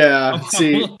 Yeah,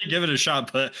 I'm willing to give it a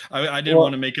shot, but I didn't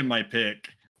want to make it my pick.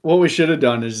 What we should have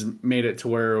done is made it to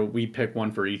where we pick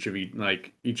one for each of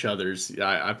each other's.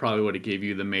 I probably would have gave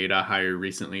you the maid I hired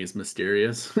recently as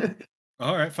Mysterious.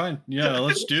 All right, fine. Yeah,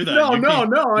 let's do that. No,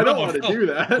 I don't want to do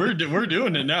that. We're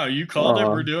doing it now. You called it.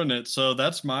 We're doing it. So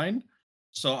that's mine.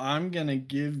 So I'm gonna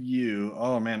give you.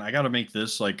 Oh man, I got to make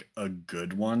this like a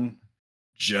good one,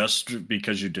 just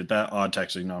because you did that. Odd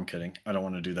Taxi. No, I'm kidding. I don't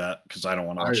want to do that because I don't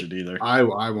want to watch it either. I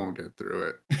won't get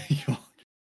through it.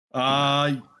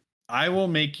 I will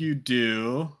make you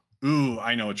do. Ooh,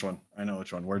 I know which one.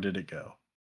 Where did it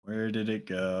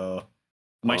go?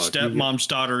 My stepmom's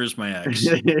daughter is my ex.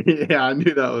 Yeah, I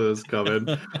knew that was coming.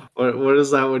 What does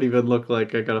that one even look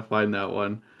like? I gotta find that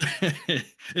one.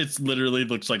 It literally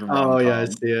looks like a rom-com. Oh yeah,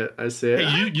 I see it.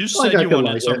 Hey, you said you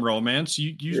wanted some romance.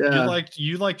 You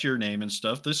liked your name and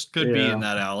stuff. This could be in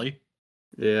that alley.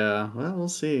 Yeah, well, we'll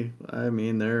see. I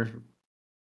mean, it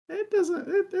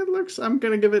looks. I'm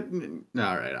gonna give it.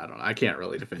 All right, I don't know. I can't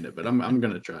really defend it, but I'm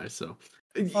gonna try. So,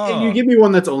 you give me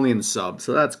one that's only in the sub,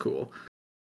 so that's cool.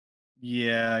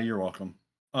 Yeah, you're welcome.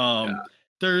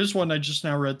 There is one I just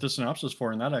now read the synopsis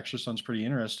for, and that actually sounds pretty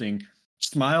interesting.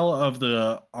 Smile of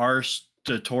the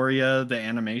Arstatoria, the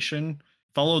animation.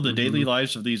 Follow the daily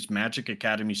lives of these Magic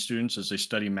Academy students as they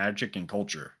study magic and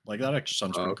culture. Like, that actually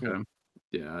sounds pretty cool.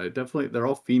 Yeah, definitely. They're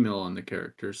all female on the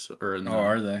characters.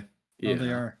 Are they? Yeah,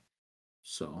 they are.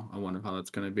 So I wonder how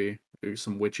that's going to be. Maybe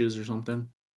some witches or something.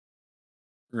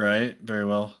 Right, very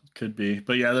well. Could be.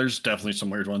 But yeah, there's definitely some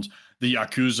weird ones. The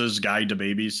Yakuza's Guide to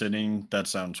Babysitting. That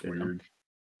sounds weird.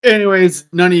 Anyways,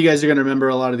 none of you guys are going to remember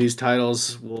a lot of these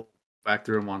titles. We'll back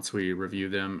through them once we review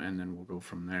them, and then we'll go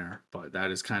from there. But that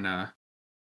is kind of,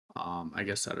 I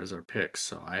guess that is our picks.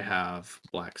 So I have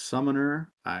Black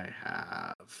Summoner. I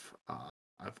have,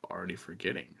 I'm already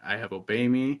forgetting. I have Obey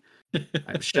Me.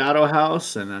 I have Shadow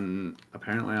House, and then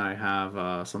apparently I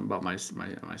have something about my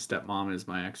stepmom is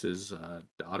my ex's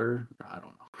daughter. I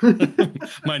don't know.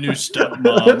 My new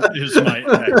stepmom is my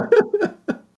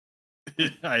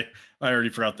ex. I already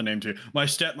forgot the name too. My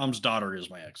stepmom's daughter is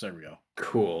my ex. There we go.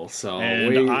 Cool. So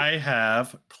I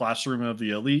have Classroom of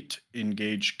the Elite,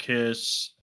 Engage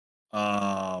Kiss.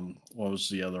 What was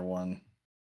the other one?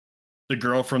 The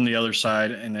Girl from the Other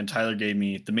Side, and then Tyler gave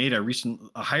me the maid I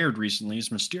hired recently is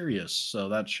Mysterious, so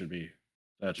that should be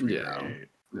great.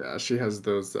 Yeah, she has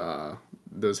those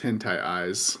hentai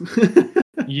eyes.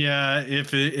 Yeah,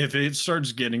 if it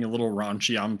starts getting a little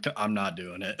raunchy, I'm not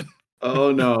doing it.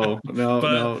 Oh no.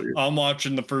 I'm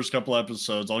watching the first couple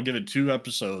episodes. I'll give it 2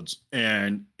 episodes,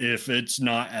 and if it's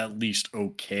not at least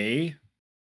okay,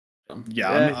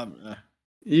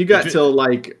 you got till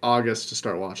like August to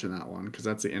start watching that one because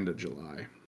that's the end of July.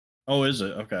 Oh, is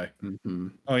it? Okay. Mm-hmm.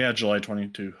 Oh yeah, July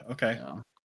 22. Okay.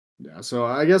 Yeah. So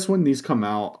I guess when these come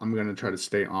out, I'm gonna try to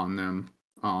stay on them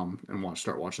and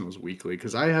start watching those weekly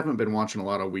because I haven't been watching a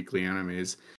lot of weekly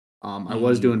animes. I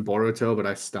was doing Boruto, but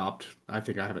I stopped. I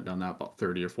think I haven't done that about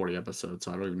 30 or 40 episodes,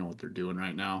 so I don't even know what they're doing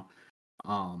right now.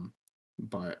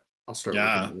 But I'll start looking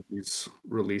Yeah. at what these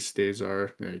release days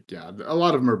are. Yeah, a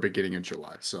lot of them are beginning in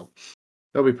July, so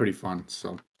that'll be pretty fun.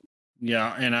 So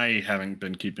Yeah, and I haven't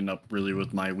been keeping up really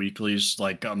with my weeklies,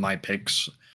 like my picks.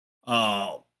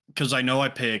 Because I know I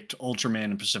picked Ultraman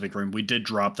and Pacific Rim. We did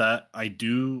drop that. I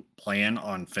do plan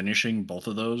on finishing both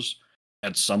of those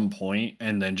at some point,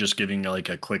 and then just giving like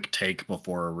a quick take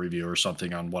before a review or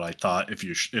something on what I thought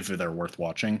if they're worth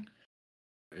watching.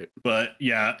 But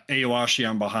yeah, Aowashi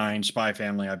I'm behind. Spy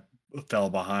Family I fell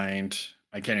behind.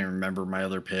 I can't even remember my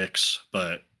other picks,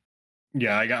 but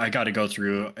yeah, I got to go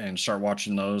through and start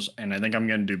watching those, and I think I'm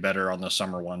going to do better on the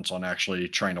summer ones on actually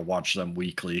trying to watch them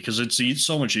weekly because it's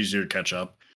so much easier to catch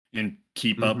up and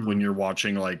keep up when Mhm. you're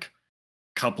watching like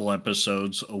a couple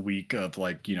episodes a week of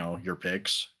like your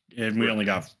picks, and we only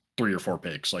Right, got 3 or 4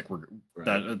 picks. Like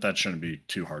right, that shouldn't be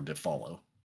too hard to follow.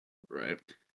 right.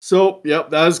 So, yep,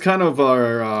 that was kind of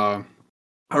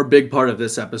our big part of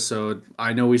this episode.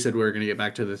 I know we said we were going to get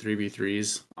back to the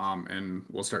 3v3s, and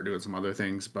we'll start doing some other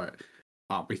things, but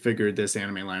we figured this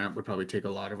anime lineup would probably take a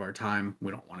lot of our time.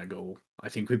 We don't want to go. I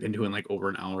think we've been doing like over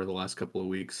an hour the last couple of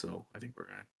weeks, so I think we're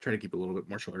gonna try to keep it a little bit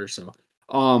more shorter. So,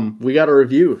 we got a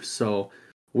review. So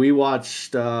we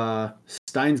watched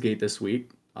Steins Gate this week.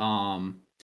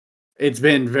 It's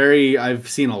been very. I've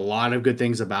seen a lot of good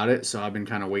things about it, so I've been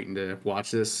kind of waiting to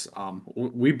watch this.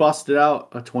 We busted out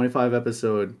a 25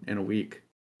 episode in a week.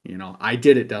 I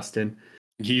did it, Dustyn.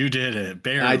 You did it I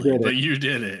barely, did but it. you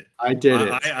did it. I did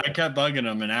I, it. I, I kept bugging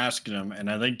him and asking him, and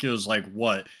I think it was like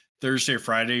what Thursday or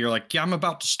Friday. You're like, yeah, I'm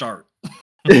about to start.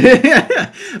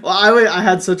 Well, I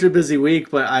had such a busy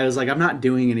week, but I was like, I'm not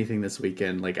doing anything this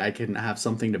weekend. Like, I can have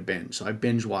something to binge. So I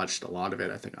binge watched a lot of it,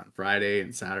 I think, on Friday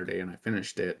and Saturday, and I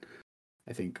finished it,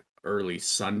 I think, early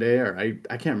Sunday, or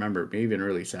I can't remember, maybe even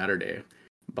early Saturday.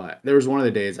 But there was one of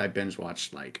the days I binge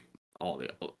watched like all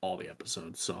the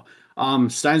episodes. So,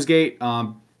 Steins Gate,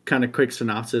 kind of quick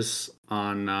synopsis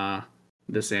on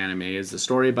this anime is the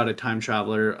story about a time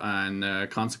traveler and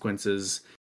consequences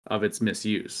of its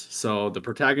misuse. So the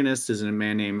protagonist is a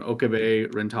man named Okabe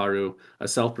Rentaru, a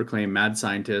self-proclaimed mad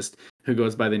scientist who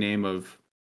goes by the name of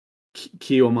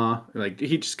Kiyoma. Like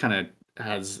he just kind of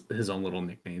has his own little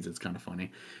nicknames. It's kind of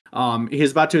funny. He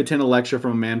is about to attend a lecture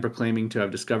from a man proclaiming to have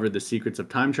discovered the secrets of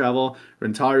time travel.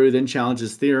 Rentaru then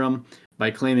challenges theorem by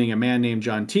claiming a man named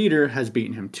John Teeter has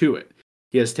beaten him to it.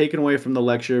 He is taken away from the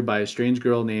lecture by a strange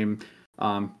girl named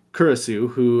Kurisu,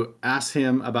 who asks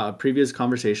him about a previous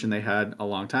conversation they had a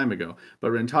long time ago.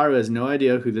 But Rentaro has no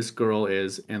idea who this girl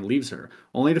is and leaves her,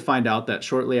 only to find out that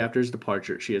shortly after his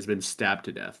departure, she has been stabbed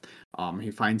to death.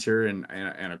 He finds her in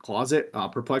a closet.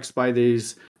 Perplexed by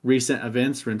these recent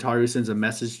events, Rentaru sends a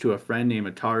message to a friend named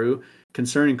Ataru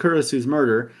concerning Kurisu's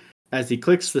murder. As he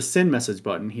clicks the send message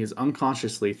button, he is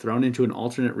unconsciously thrown into an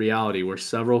alternate reality where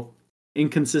several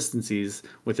inconsistencies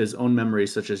with his own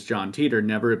memories, such as John Teeter,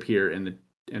 never appear in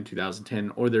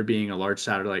 2010, or there being a large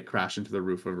satellite crash into the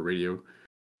roof of a radio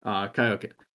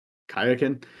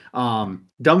Kayakin.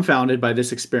 Dumbfounded by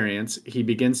this experience, he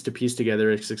begins to piece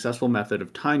together a successful method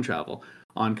of time travel.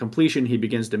 On completion, he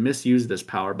begins to misuse this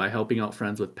power by helping out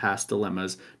friends with past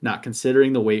dilemmas, not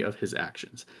considering the weight of his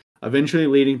actions. Eventually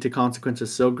leading to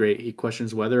consequences so great, he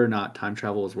questions whether or not time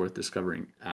travel is worth discovering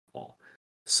at all.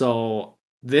 So,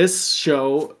 this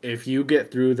show, if you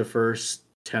get through the first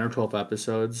 10 or 12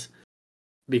 episodes,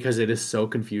 because it is so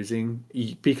confusing,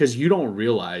 because you don't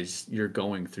realize you're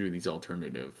going through these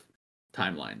alternative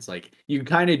timelines. Like you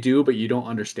kind of do, but you don't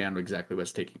understand exactly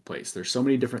what's taking place. There's so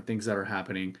many different things that are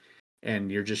happening,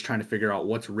 and you're just trying to figure out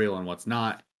what's real and what's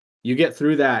not. You get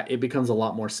through that, it becomes a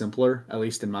lot more simpler. At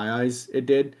least in my eyes, it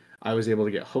did. I was able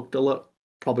to get hooked a lot.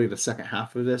 Probably the second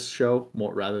half of this show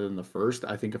more rather than the first.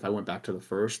 I think if I went back to the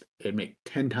first, it'd make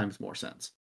 10 times more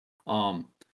sense. Um,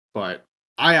 but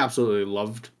I absolutely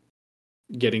loved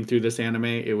getting through this anime.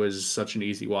 It was such an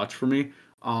easy watch for me.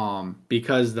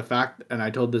 Because the fact, and I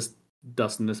told this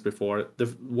Dustin this before,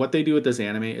 what they do with this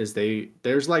anime is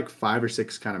there's like 5 or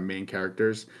 6 kind of main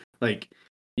characters. Like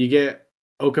you get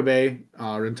Okabe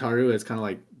Rentaru as kind of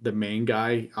like the main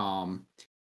guy.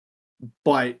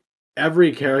 But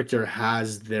every character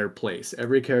has their place.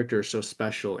 Every character is so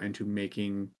special into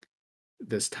making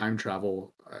this time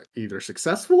travel either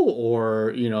successful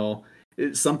or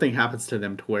something happens to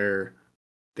them to where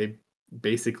they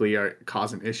basically are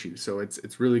causing issues. So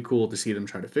it's really cool to see them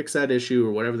try to fix that issue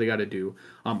or whatever they got to do.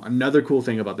 Another cool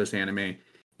thing about this anime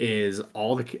is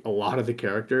a lot of the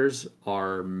characters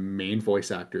are main voice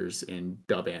actors in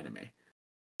dub anime.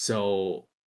 So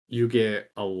you get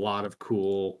a lot of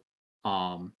cool.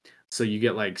 Um, so you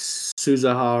get like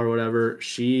Suzaha or whatever.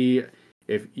 She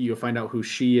if you'll find out who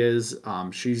she is.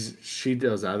 She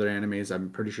does other animes. I'm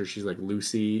pretty sure she's like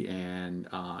Lucy and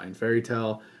in Fairy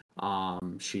Tail.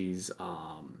 She's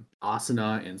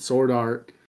Asuna in Sword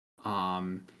Art.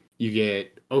 You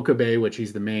get Okabe, which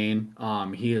he's the main.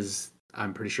 He is.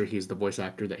 I'm pretty sure he's the voice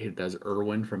actor that he does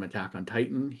Erwin from Attack on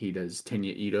Titan. He does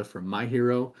Tenya Ida from My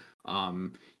Hero.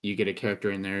 You get a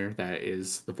character in there that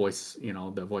is the voice,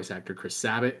 the voice actor Chris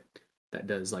Sabat that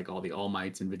does like all the All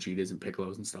Mights and Vegetas and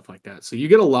Piccolos and stuff like that. So you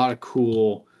get a lot of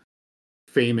cool,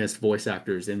 famous voice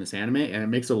actors in this anime, and it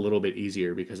makes it a little bit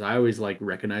easier because I always like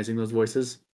recognizing those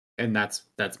voices, and that's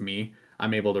me.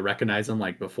 I'm able to recognize them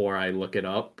like before I look it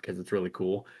up because it's really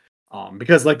cool.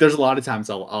 Because like there's a lot of times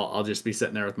I'll just be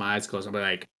sitting there with my eyes closed. I'll be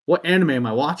like, "What anime am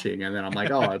I watching?" And then I'm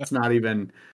like, "Oh, it's not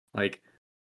even like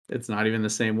it's not even the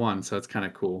same one." So it's kind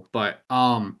of cool. But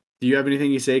do you have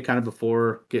anything you say kind of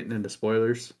before getting into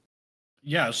spoilers?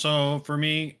 Yeah, so for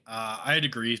me, I'd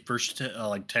agree. First,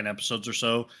 like 10 episodes or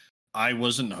so, I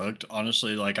wasn't hooked.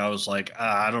 Honestly, like I was like,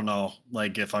 I don't know,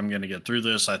 like if I'm gonna get through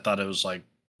this. I thought it was like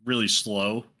really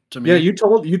slow to Yeah, me. you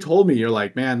told me you're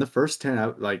like, man, the first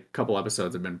 10 like couple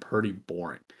episodes have been pretty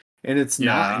boring. And it's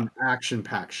not Yeah, an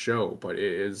action-packed show, but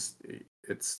it's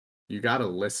you got to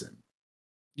listen.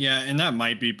 yeah, and that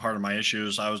might be part of my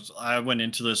issues. I went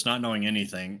into this not knowing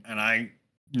anything, and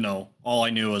all I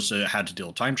knew was it had to deal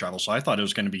with time travel. So I thought it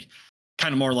was going to be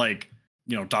kind of more like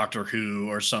Doctor Who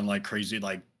or some like crazy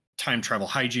like time travel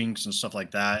hijinks and stuff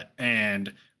like that.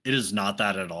 And it is not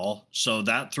that at all. So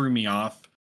that threw me off,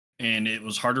 and it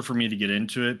was harder for me to get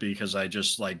into it because I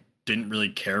just like didn't really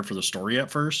care for the story at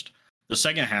first. The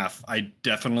second half, I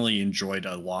definitely enjoyed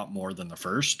a lot more than the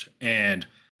first, and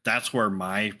that's where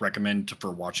my recommend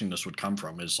for watching this would come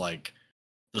from. Is like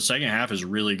the second half is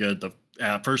really good. The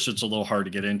At first it's a little hard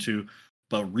to get into,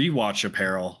 but rewatch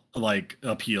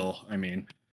appeal, I mean,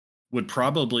 would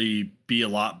probably be a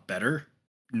lot better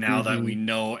now that we Hmm.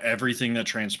 know everything that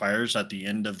transpires at the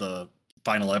end of the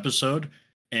final episode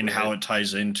and how Right. it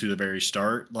ties into the very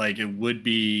start. Like it would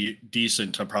be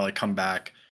decent to probably come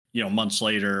back, months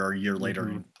later or a year later Hmm.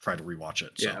 and try to rewatch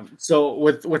it. So Yeah. So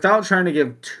without trying to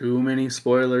give too many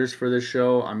spoilers for this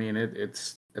show, I mean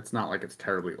it's not like it's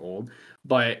terribly old,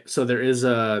 but so there is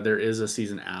a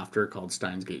season after called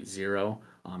Steins Gate 0.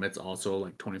 It's also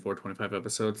like 24, 25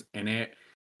 episodes, and it,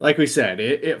 like we said,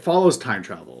 it follows time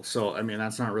travel. So I mean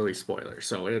that's not really spoiler.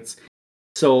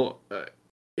 So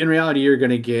in reality you're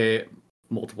gonna get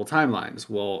multiple timelines.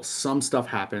 Well, some stuff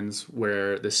happens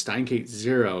where the Steins Gate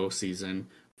 0 season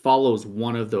follows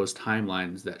one of those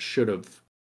timelines that should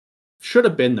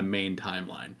have been the main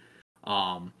timeline.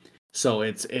 Um, so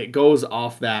it goes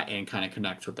off that and kind of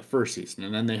connects with the first season,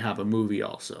 and then they have a movie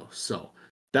also. So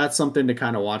that's something to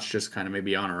kind of watch, just kind of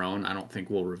maybe on our own. I don't think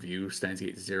we'll review Steins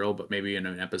Gate 0, but maybe in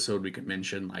an episode we could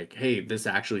mention like, hey, this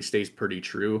actually stays pretty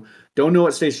true. Don't know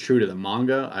what stays true to the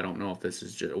manga. I don't know if this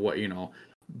is just what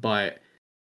but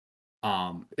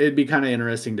it'd be kind of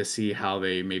interesting to see how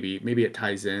they maybe it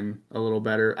ties in a little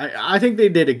better. I think they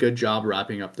did a good job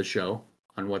wrapping up the show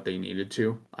on what they needed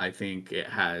to. I think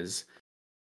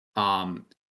um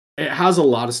it has a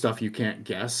lot of stuff you can't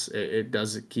guess. It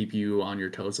does keep you on your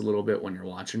toes a little bit when you're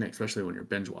watching it, especially when you're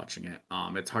binge watching it.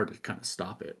 It's hard to kind of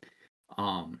stop it.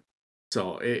 Um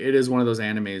so it is one of those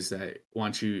animes that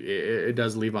once it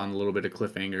does leave on a little bit of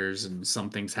cliffhangers, and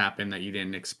some things happen that you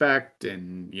didn't expect,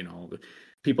 and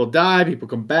people die, people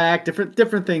come back,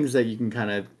 different things that you can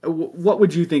kind of, what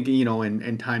would you think,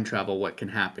 in time travel, what can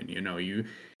happen?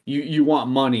 You want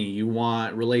money, you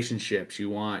want relationships, you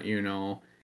want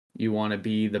to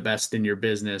be the best in your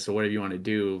business or whatever you want to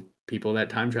do. People that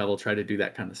time travel try to do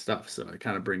that kind of stuff, so it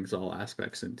kind of brings all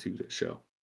aspects into the show.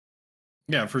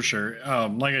 yeah, for sure.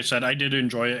 Like I said, I did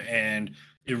enjoy it, and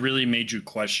it really made you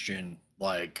question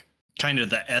like kind of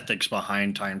the ethics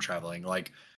behind time traveling,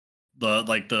 like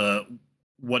the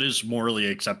what is morally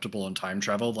acceptable in time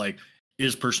travel. Like,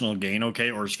 is personal gain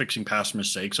okay, or is fixing past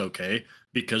mistakes okay?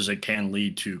 Because it can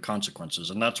lead to consequences,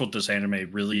 and that's what this anime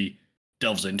really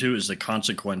delves into: is the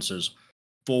consequences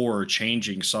for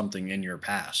changing something in your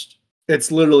past. It's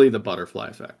literally the butterfly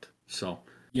effect. So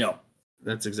Yeah.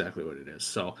 that's exactly what it is.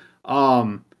 So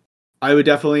um I would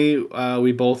definitely,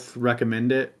 we both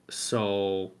recommend it.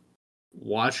 So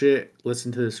watch it,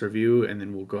 listen to this review, and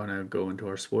then we're gonna go into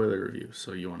our spoiler review.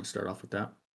 So you want to start off with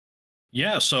that?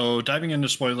 Yeah, so diving into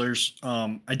spoilers,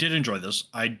 I did enjoy this.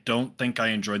 I don't think I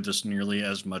enjoyed this nearly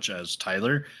as much as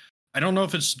Tyler. I don't know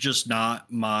if it's just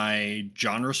not my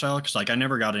genre style, because like I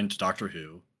never got into Doctor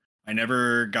Who. I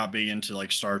never got big into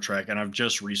like Star Trek, and I've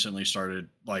just recently started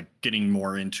like getting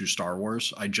more into Star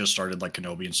Wars. I just started like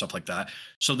Kenobi and stuff like that.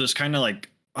 So this kind of like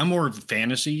I'm more of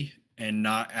fantasy and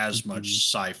not as much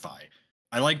sci-fi.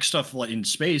 I like stuff like in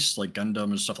space, like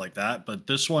Gundam and stuff like that, but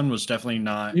this one was definitely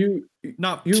not You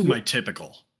my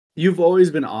typical. you've always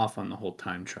been off on the whole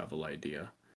time travel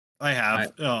idea. I I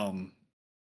have I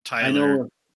Tyler.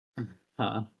 know.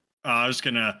 Huh? I was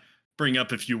gonna bring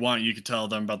up if you want, you could tell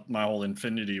them about my whole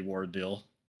Infinity War deal.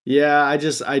 Yeah,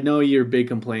 I know your big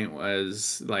complaint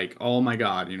was like, oh my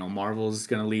God, Marvel's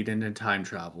gonna lead into time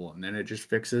travel, and then it just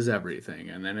fixes everything,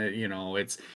 and then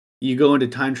it's you go into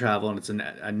time travel, and it's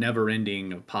a never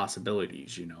ending of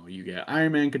possibilities. You get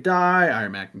Iron Man could die,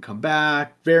 Iron Man can come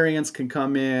back, variants can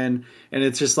come in, and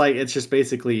it's just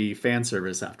basically fan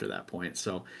service after that point.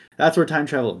 So that's where time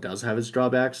travel does have its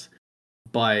drawbacks,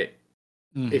 but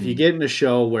if you get in a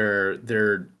show where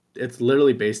it's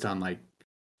literally based on like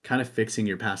kind of fixing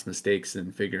your past mistakes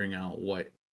and figuring out what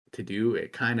to do,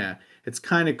 it's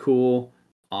kind of cool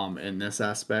in this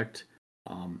aspect.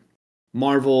 um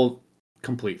Marvel,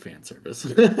 complete fan service.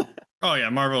 Oh yeah,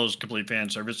 Marvel is complete fan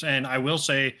service, and I will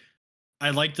say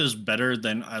I like this better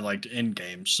than I liked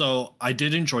Endgame. So I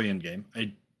did enjoy Endgame.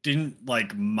 I didn't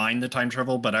like mind the time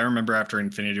travel, but I remember after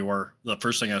Infinity War, the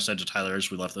first thing I said to Tyler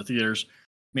as we left the theaters,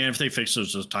 man, if they fix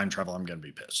this as time travel, I'm gonna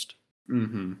be pissed.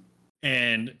 Mm-hmm.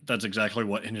 And that's exactly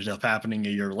what ended up happening a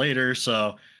year later.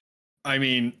 So I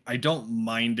mean, I don't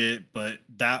mind it, but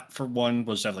that for one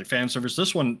was definitely fan service.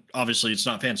 This one, obviously, it's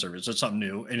not fan service. It's something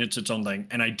new and it's its own thing.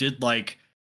 And I did like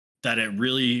that it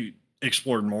really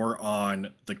explored more on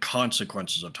the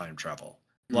consequences of time travel.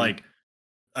 Like,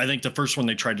 I think the first one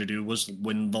they tried to do was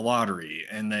win the lottery,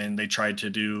 and then they tried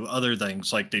to do other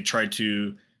things. Like they tried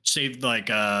to save like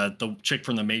the chick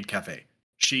from the maid cafe.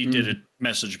 She did a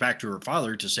message back to her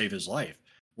father to save his life.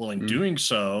 Well, in doing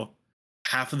so,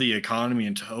 half of the economy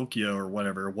in Tokyo or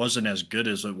whatever wasn't as good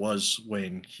as it was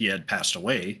when he had passed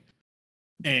away.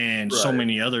 And so Right.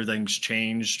 many other things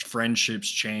changed, friendships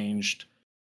changed,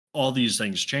 all these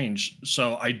things changed.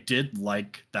 So I did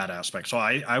like that aspect. So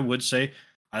I would say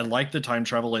I like the time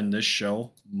travel in this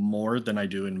show more than I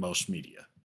do in most media.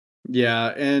 Yeah,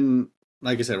 and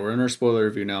like I said, we're in our spoiler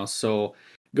review now. So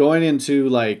going into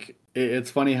like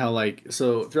it's funny how like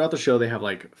so throughout the show they have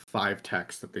like 5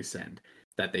 texts that they send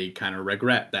that they kind of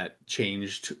regret that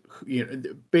changed.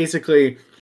 Basically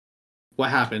what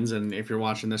happens, and if you're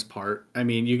watching this part, I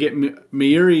mean, you get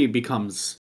Mayuri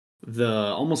becomes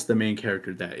almost the main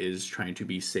character that is trying to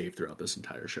be saved throughout this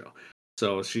entire show.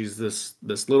 So she's this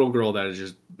little girl that is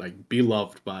just like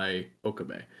beloved by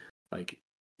Okabe. Like,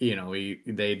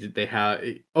 they have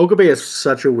Okabe is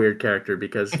such a weird character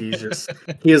because he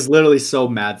is literally so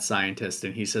mad scientist,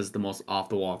 and he says the most off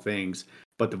the wall things.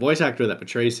 But the voice actor that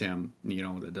portrays him,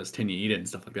 that does Tenya Ida and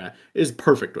stuff like that, is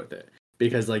perfect with it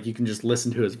because like you can just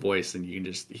listen to his voice and you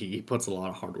can just he puts a lot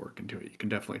of hard work into it. You can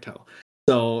definitely tell.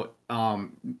 So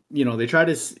they try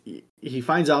to he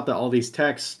finds out that all these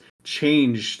texts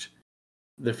changed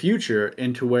the future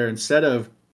into where instead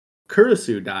of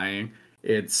Kurisu dying,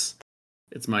 it's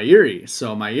Mayuri.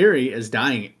 So Mayuri is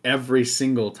dying every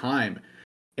single time.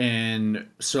 And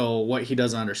so what he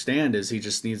doesn't understand is he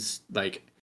just needs like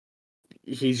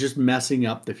he's just messing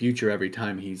up the future every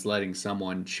time he's letting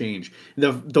someone change.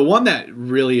 The one that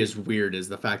really is weird is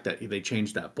the fact that they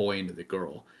changed that boy into the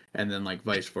girl and then like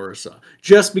vice versa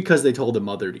just because they told the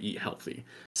mother to eat healthy.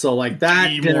 So like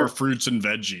that eat more fruits and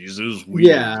veggies. It was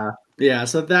weird. Yeah,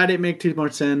 so that didn't make too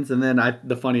much sense. And then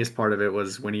the funniest part of it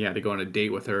was when he had to go on a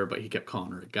date with her, but he kept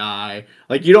calling her a guy.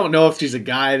 Like you don't know if she's a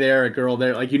guy there, a girl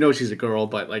there. Like she's a girl,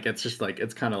 but like it's just like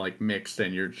it's kind of like mixed,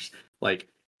 and you're just like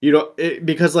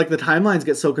because like the timelines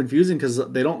get so confusing because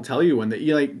they don't tell you when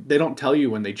they don't tell you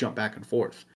when they jump back and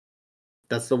forth.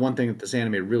 That's the one thing that this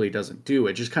anime really doesn't do.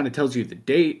 It just kind of tells you the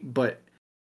date, but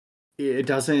it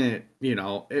doesn't.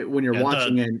 When you're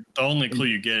watching it, the only clue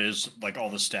you get is like all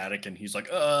the static, and he's like,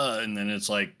 and then it's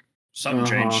like something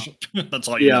changed. That's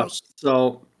all you know.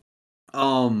 So,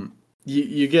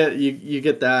 you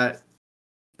get that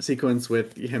sequence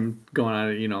with him going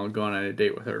on a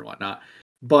date with her and whatnot,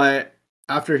 but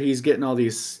after he's getting all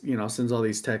these, sends all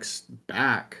these texts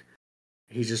back,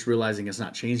 he's just realizing it's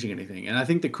not changing anything. And I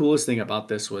think the coolest thing about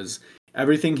this was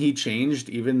everything he changed,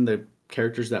 even the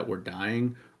characters that were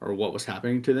dying or what was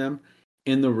happening to them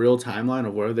in the real timeline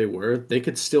of where they were, they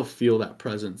could still feel that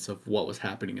presence of what was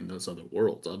happening in those other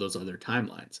worlds, or those other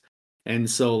timelines. And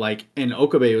so and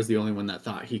Okabe was the only one that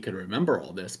thought he could remember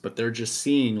all this, but they're just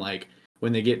seeing like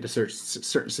when they get into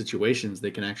certain situations, they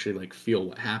can actually like feel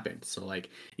what happened. So like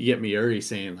you get Mayuri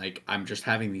saying like, I'm just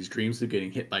having these dreams of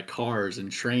getting hit by cars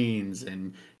and trains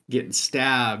and getting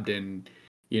stabbed, and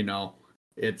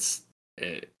it's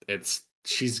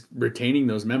she's retaining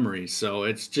those memories. So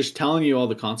it's just telling you all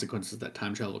the consequences that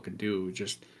time travel can do,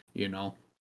 just you know,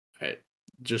 it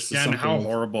just is Yeah, and how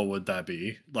something. horrible would that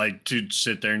be? Like to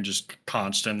sit there and just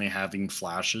constantly having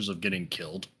flashes of getting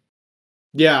killed.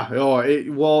 Yeah. Oh,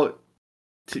 well,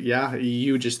 yeah,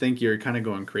 you just think you're kind of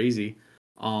going crazy.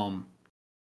 Um,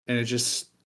 and it just,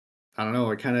 I don't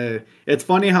know, it's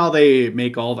funny how they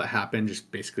make all that happen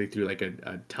just basically through like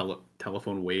a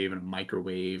telephone wave and a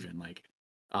microwave and like,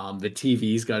 the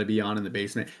TV's got to be on in the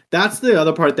basement. That's the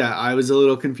other part that I was a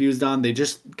little confused on. They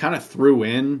just kind of threw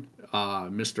in,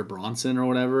 Mr. Bronson or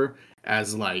whatever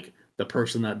as like the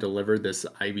person that delivered this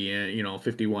IBM,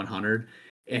 5100.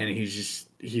 And he's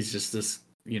just this,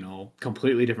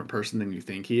 completely different person than you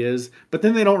think he is. But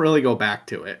then they don't really go back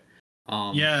to it.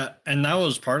 Yeah, and that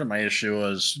was part of my issue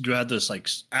was you had this like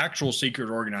actual secret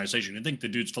organization. I think the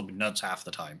dude's flipping nuts half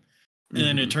the time. And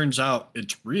then it Mhm. turns out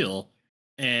it's real.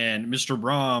 And Mr.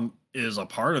 Brahm is a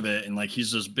part of it. And like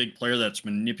he's this big player that's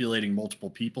manipulating multiple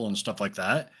people and stuff like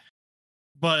that.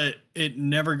 But it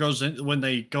never goes in when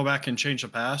they go back and change the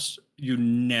past, you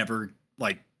never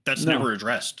like that's No. never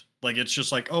addressed. Like it's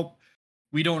just like, oh,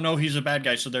 we don't know he's a bad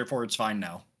guy, so therefore it's fine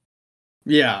now.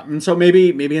 Yeah, and so maybe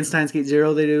in Steins Gate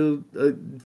Zero they do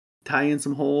tie in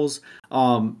some holes.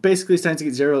 Basically, Steins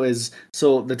Gate Zero is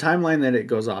so the timeline that it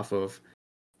goes off of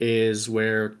is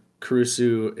where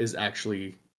Kurusu is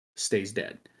actually stays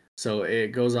dead. So it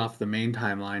goes off the main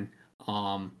timeline.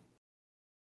 Um,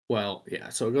 well, yeah,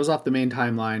 so it goes off the main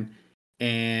timeline,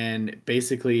 and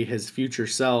basically his future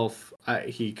self,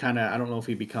 he kind of I don't know if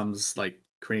he becomes like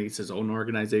creates his own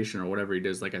organization or whatever he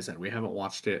does. Like I said, we haven't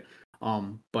watched it.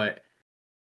 But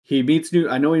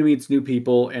I know he meets new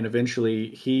people, and eventually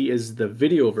he is the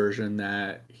video version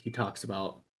that he talks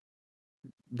about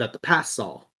that the past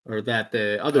saw, or that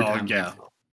the other Oh timeline yeah. saw.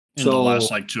 In the last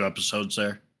So like 2 episodes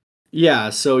there. yeah,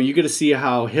 so you get to see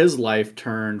how his life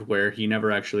turned, where he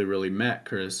never actually really met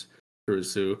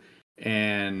Kurusu,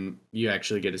 and you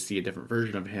actually get to see a different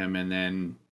version of him, and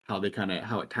then how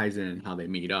it ties in and how they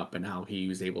meet up and how he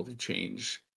was able to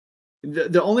change.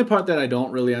 The only part that I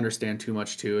don't really understand too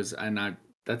much too is,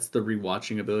 that's the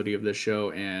rewatching ability of this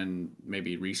show and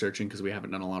maybe researching because we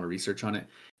haven't done a lot of research on it,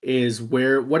 is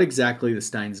what exactly the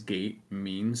Steins Gate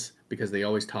means, because they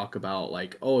always talk about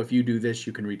like, oh, if you do this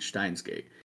you can reach Steins Gate.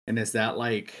 And is that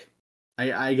like,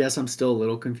 I guess I'm still a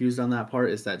little confused on that part.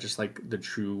 Is that just like the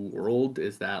true world?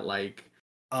 Is that like,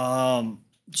 Um,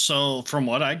 so from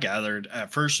what I gathered,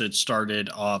 at first it started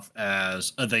off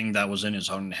as a thing that was in his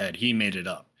own head. He made it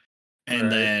up. And right?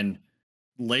 then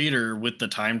later with the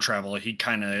time travel, he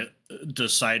kind of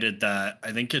decided that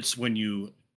I think it's when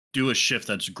you do a shift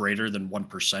that's greater than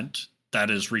 1%, that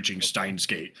is reaching Okay. Steins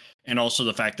Gate. And also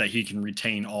the fact that he can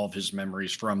retain all of his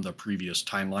memories from the previous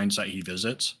timelines that he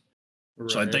visits.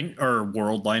 So I Right. think, or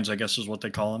world lines, I guess is what they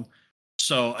call them.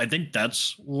 So I think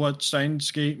that's what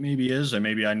Steins Gate maybe is, and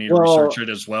maybe I need to research Well, it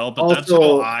as well. But that's how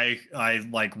also, I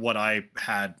like what I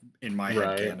had in my head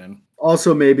right. canon.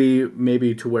 Also,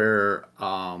 maybe to where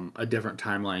a different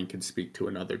timeline can speak to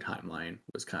another timeline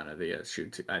was kind of the issue.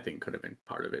 I think could have been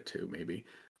part of it too. Maybe,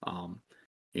 um,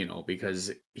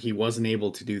 because he wasn't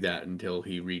able to do that until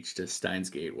he reached a Steins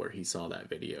Gate where he saw that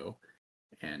video,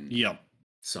 and Yep.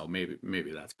 so maybe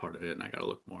that's part of it. And I got to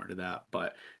look more into that.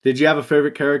 But did you have a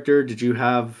favorite character? Did you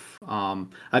have?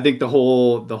 I think the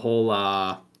whole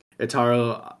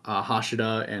Itaro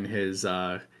Hashida and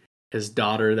his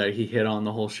daughter that he hit on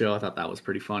the whole show. I thought that was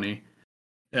pretty funny.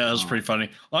 Yeah, that's Um, pretty funny.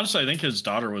 Honestly, I think his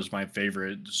daughter was my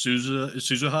favorite, Suzuha,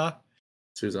 Suzuha.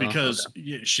 because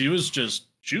Okay. she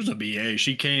was a BA.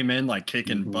 She came in like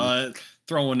kicking Hmm. butt,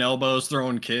 throwing elbows,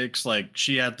 throwing kicks. Like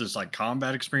she had this like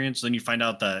combat experience. Then you find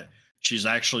out that she's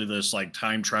actually this like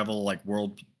time travel like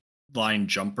world line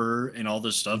jumper and all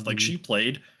this stuff. Like Hmm. she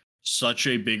played such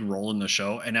a big role in the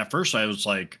show. And at first I was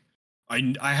like,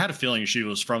 I had a feeling she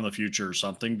was from the future or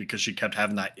something because she kept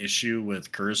having that issue with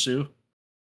Kurisu.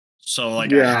 So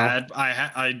like Yeah.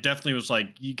 I definitely was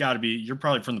like, you got to be, you're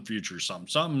probably from the future or something.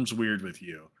 Something's weird with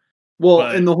you. Well,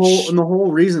 and But the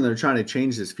whole reason they're trying to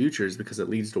change this future is because it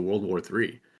leads to World War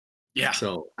III. yeah,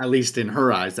 So at least in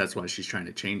her eyes, that's why she's trying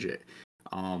to change it.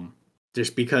 Um,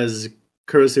 just because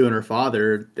Kurisu and her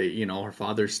father, her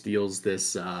father steals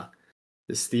this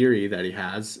theory that he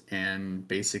has, and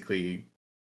basically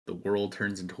the world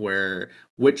turns into where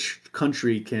which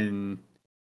country can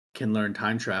learn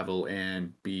time travel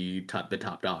and be the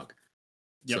top dog.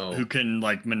 yep, who So, can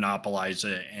like monopolize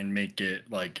it and make it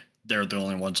like they're the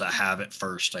only ones that have it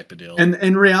first type of deal. and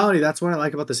in reality, that's what I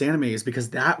like about this anime, is because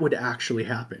that would actually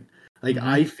happen. Like,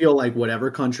 I Hmm. feel like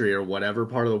whatever country or whatever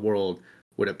part of the world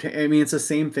would obtain. I mean, it's the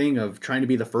same thing of trying to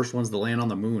be the first ones to land on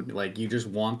the moon. Like, you just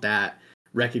want that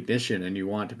recognition, and you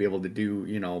want to be able to do,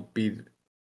 be,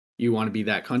 you want to be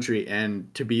that country,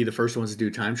 and to be the first ones to do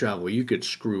time travel, you could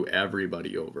screw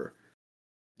everybody over.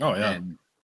 Oh yeah. And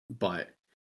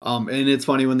it's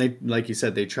funny when they, like you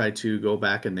said, they try to go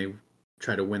back and they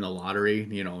try to win the lottery,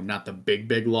 not the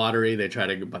big lottery. They try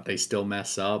to, but they still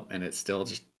mess up, and it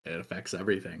affects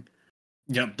everything.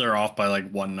 Yep, they're off by like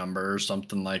one number or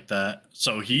something like that.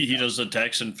 So he does the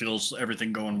text and feels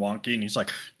everything going wonky, and he's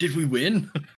like, "Did we win?"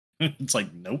 It's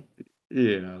like, nope.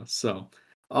 Yeah. So,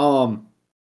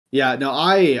 yeah. No,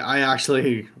 I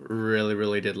actually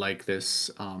really did like this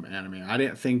anime.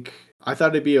 I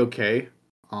thought it'd be okay.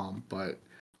 But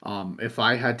if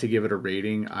I had to give it a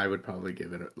rating, I would probably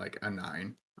give it like a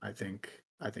 9. I think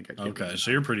I'd give it Okay, a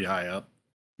so 9. you're pretty high up.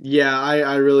 Yeah,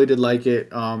 I really did like it.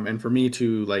 And for me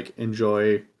to like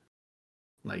enjoy,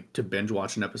 like to binge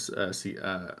watch an episode,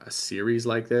 a series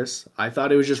like this, I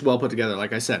thought it was just well put together.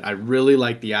 Like I said, I really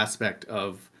like the aspect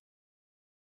of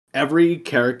every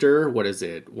character. What is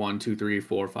it? 1, 2, 3,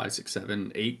 4, 5, 6,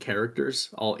 7, 8 characters.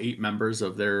 All 8 members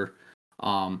of their,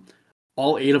 all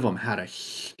 8 of them had a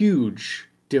huge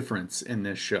difference in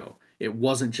this show. It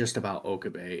wasn't just about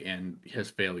Okabe and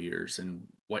his failures and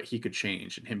what he could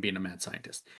change and him being a mad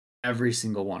scientist. Every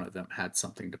single one of them had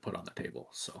something to put on the table.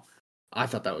 So I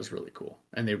thought that was really cool.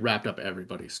 And they wrapped up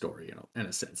everybody's story, in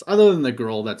a sense. Other than the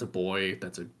girl that's a boy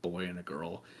and a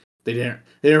girl. They didn't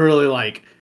really like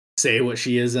say what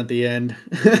she is at the end.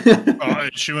 Oh,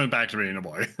 she went back to being a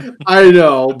boy. I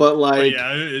know, but like,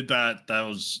 but yeah, that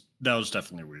was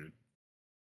definitely weird.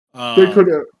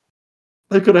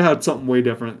 They could have had something way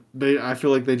different. I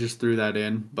feel like they just threw that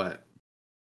in, but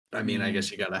I mean, I guess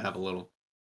you gotta have a little.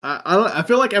 I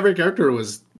feel like every character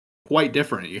was quite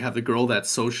different. You have the girl that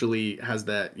socially has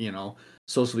that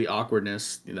socially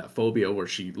awkwardness, that phobia where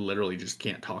she literally just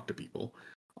can't talk to people.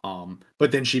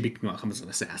 But then she becomes an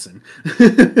assassin.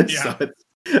 Yeah, so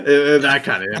that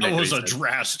kind of that was a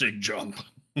drastic jump.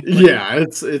 Yeah,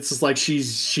 it's just like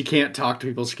she can't talk to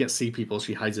people, she can't see people,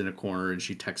 she hides in a corner and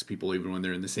she texts people even when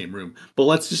they're in the same room. But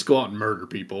let's just go out and murder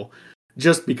people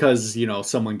just because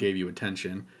someone gave you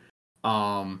attention.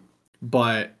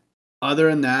 But other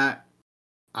than that,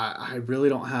 I really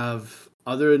don't have,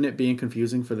 other than it being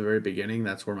confusing for the very beginning.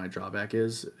 That's where my drawback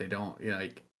is. They don't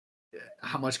like,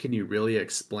 how much can you really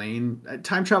explain?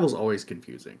 Time travel is always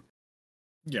confusing.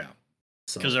 Yeah,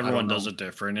 So because everyone does it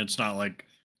different. It's not like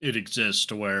it exists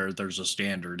to where there's a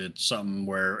standard. It's something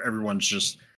where everyone's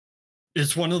just,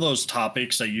 it's one of those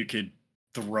topics that you could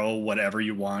throw whatever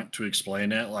you want to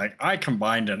explain it. Like, I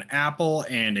combined an apple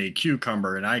and a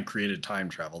cucumber and I created time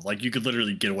travel. Like, you could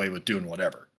literally get away with doing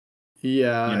whatever.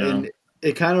 Yeah, and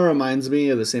it kind of reminds me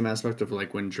of the same aspect of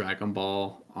like when Dragon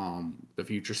Ball, the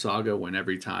Future Saga, when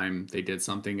every time they did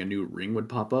something, a new ring would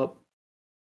pop up.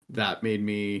 That made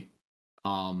me,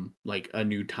 like a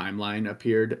new timeline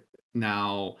appeared.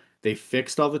 Now they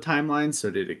fixed all the timelines,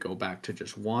 so did it go back to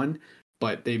just one?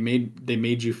 But they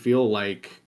made you feel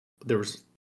like there was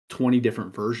 20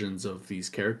 different versions of these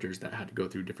characters that had to go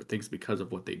through different things because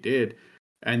of what they did.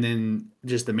 And then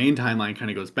just the main timeline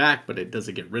kind of goes back, but it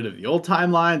doesn't get rid of the old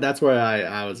timeline. That's where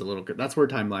I was a little good. That's where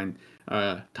time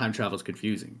travel is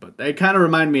confusing. But they kind of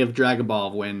remind me of Dragon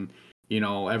Ball when,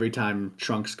 every time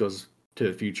Trunks goes to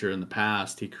the future and the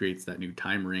past, he creates that new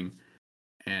time ring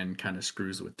and kind of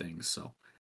screws with things. So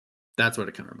that's what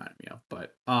it kind of reminded me of.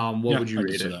 But what would you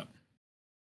rate it?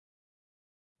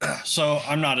 So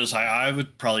I'm not as high. I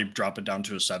would probably drop it down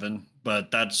to a 7, but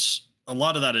that's, a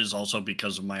lot of that is also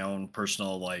because of my own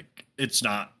personal, like, it's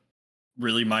not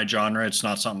really my genre. It's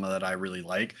not something that I really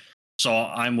like. So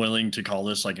I'm willing to call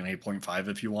this like an 8.5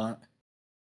 if you want.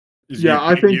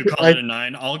 I think you call it a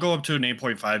 9. I'll go up to an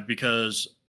 8.5 because,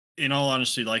 in all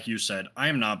honesty, like you said, I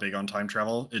am not big on time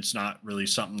travel. It's not really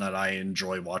something that I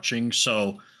enjoy watching.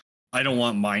 So I don't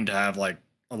want mine to have like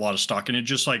a lot of stock in it.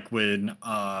 Just like when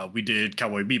we did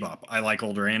Cowboy Bebop. I like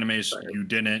older animes. Right. You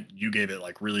didn't. You gave it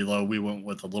like really low. We went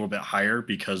with a little bit higher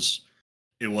because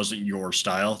it wasn't your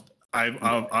style.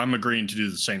 I'm agreeing to do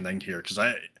the same thing here because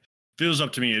if it was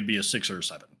up to me, it'd be a 6 or a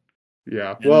 7.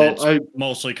 Yeah, well,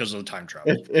 mostly because of the time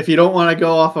travel. If you don't want to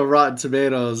go off of Rotten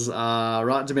Tomatoes,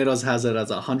 Rotten Tomatoes has it as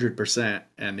 100%,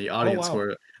 and the audience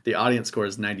score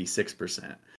is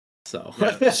 96%. So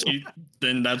see,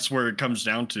 then that's where it comes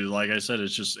down to. Like I said,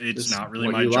 it's not really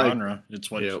my genre. Like.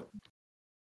 It's what. Yep.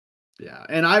 Yeah,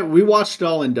 and we watched it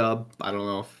all in dub. I don't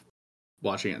know if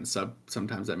watching it in sub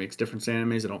sometimes that makes difference to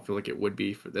animes. I don't feel like it would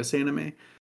be for this anime,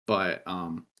 but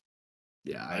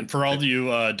yeah. And for all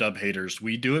you dub haters,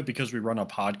 we do it because we run a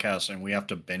podcast and we have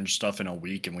to binge stuff in a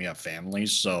week and we have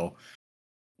families. So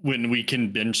when we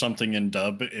can binge something in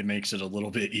dub, it makes it a little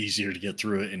bit easier to get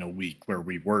through it in a week where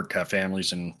we work, have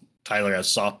families, and Tyler has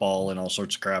softball and all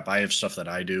sorts of crap. I have stuff that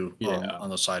I do Yeah. on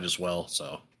the side as well.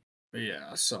 So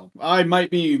Yeah, so I might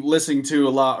be listening to a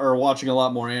lot or watching a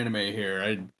lot more anime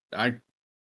here. I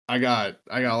got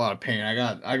a lot of pain. I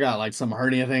got like some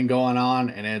hernia thing going on,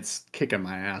 and it's kicking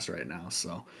my ass right now.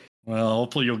 So well,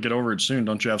 hopefully you'll get over it soon.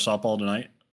 Don't you have softball tonight?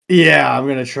 yeah, I'm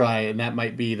gonna try, and that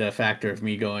might be the factor of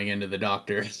me going into the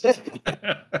doctor.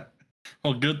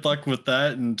 Well, good luck with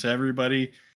that, and to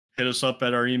everybody, hit us up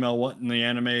at our email,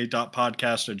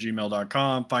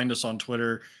 whatintheanime.podcast@gmail.com. Find us on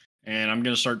Twitter, and I'm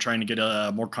going to start trying to get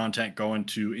more content going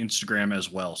to Instagram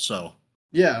as well. So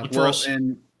yeah, look for us.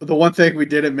 And the one thing we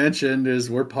didn't mention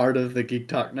is we're part of the Geek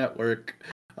Talk Network.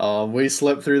 We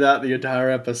slipped through that the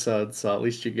entire episode, so at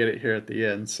least you get it here at the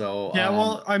end. So yeah,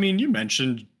 well, I mean, you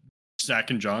mentioned Zach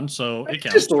and John, so it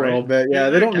counts. Just a little bit, yeah.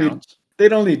 They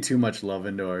don't need too much love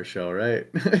into our show, right?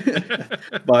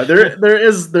 But there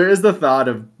is the thought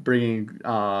of bringing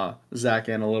Zach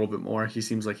in a little bit more. He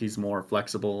seems like he's more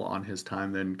flexible on his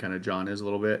time than kind of John is a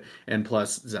little bit, and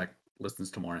plus Zach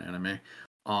listens to more anime.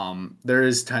 There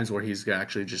is times where he's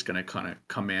actually just gonna kind of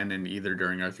come in and either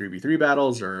during our 3v3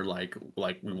 battles or like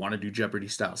we want to do Jeopardy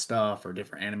style stuff or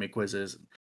different anime quizzes,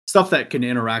 stuff that can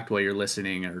interact while you're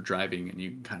listening or driving, and you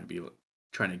can kind of be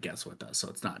trying to guess with us, so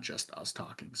it's not just us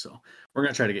talking. So we're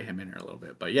gonna try to get him in here a little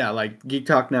bit. But yeah, like Geek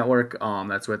Talk Network,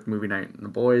 that's with Movie Night and the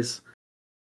Boys.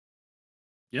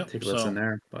 Yep, take a listen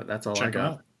there. But that's all I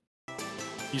got.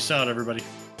 Peace out, everybody.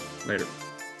 Later.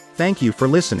 Thank you for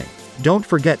listening. Don't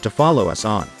forget to follow us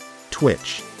on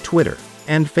Twitch, Twitter,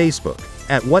 and Facebook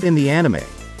at What in the Anime,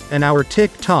 and our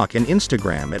TikTok and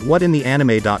Instagram at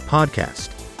whatintheanime.podcast.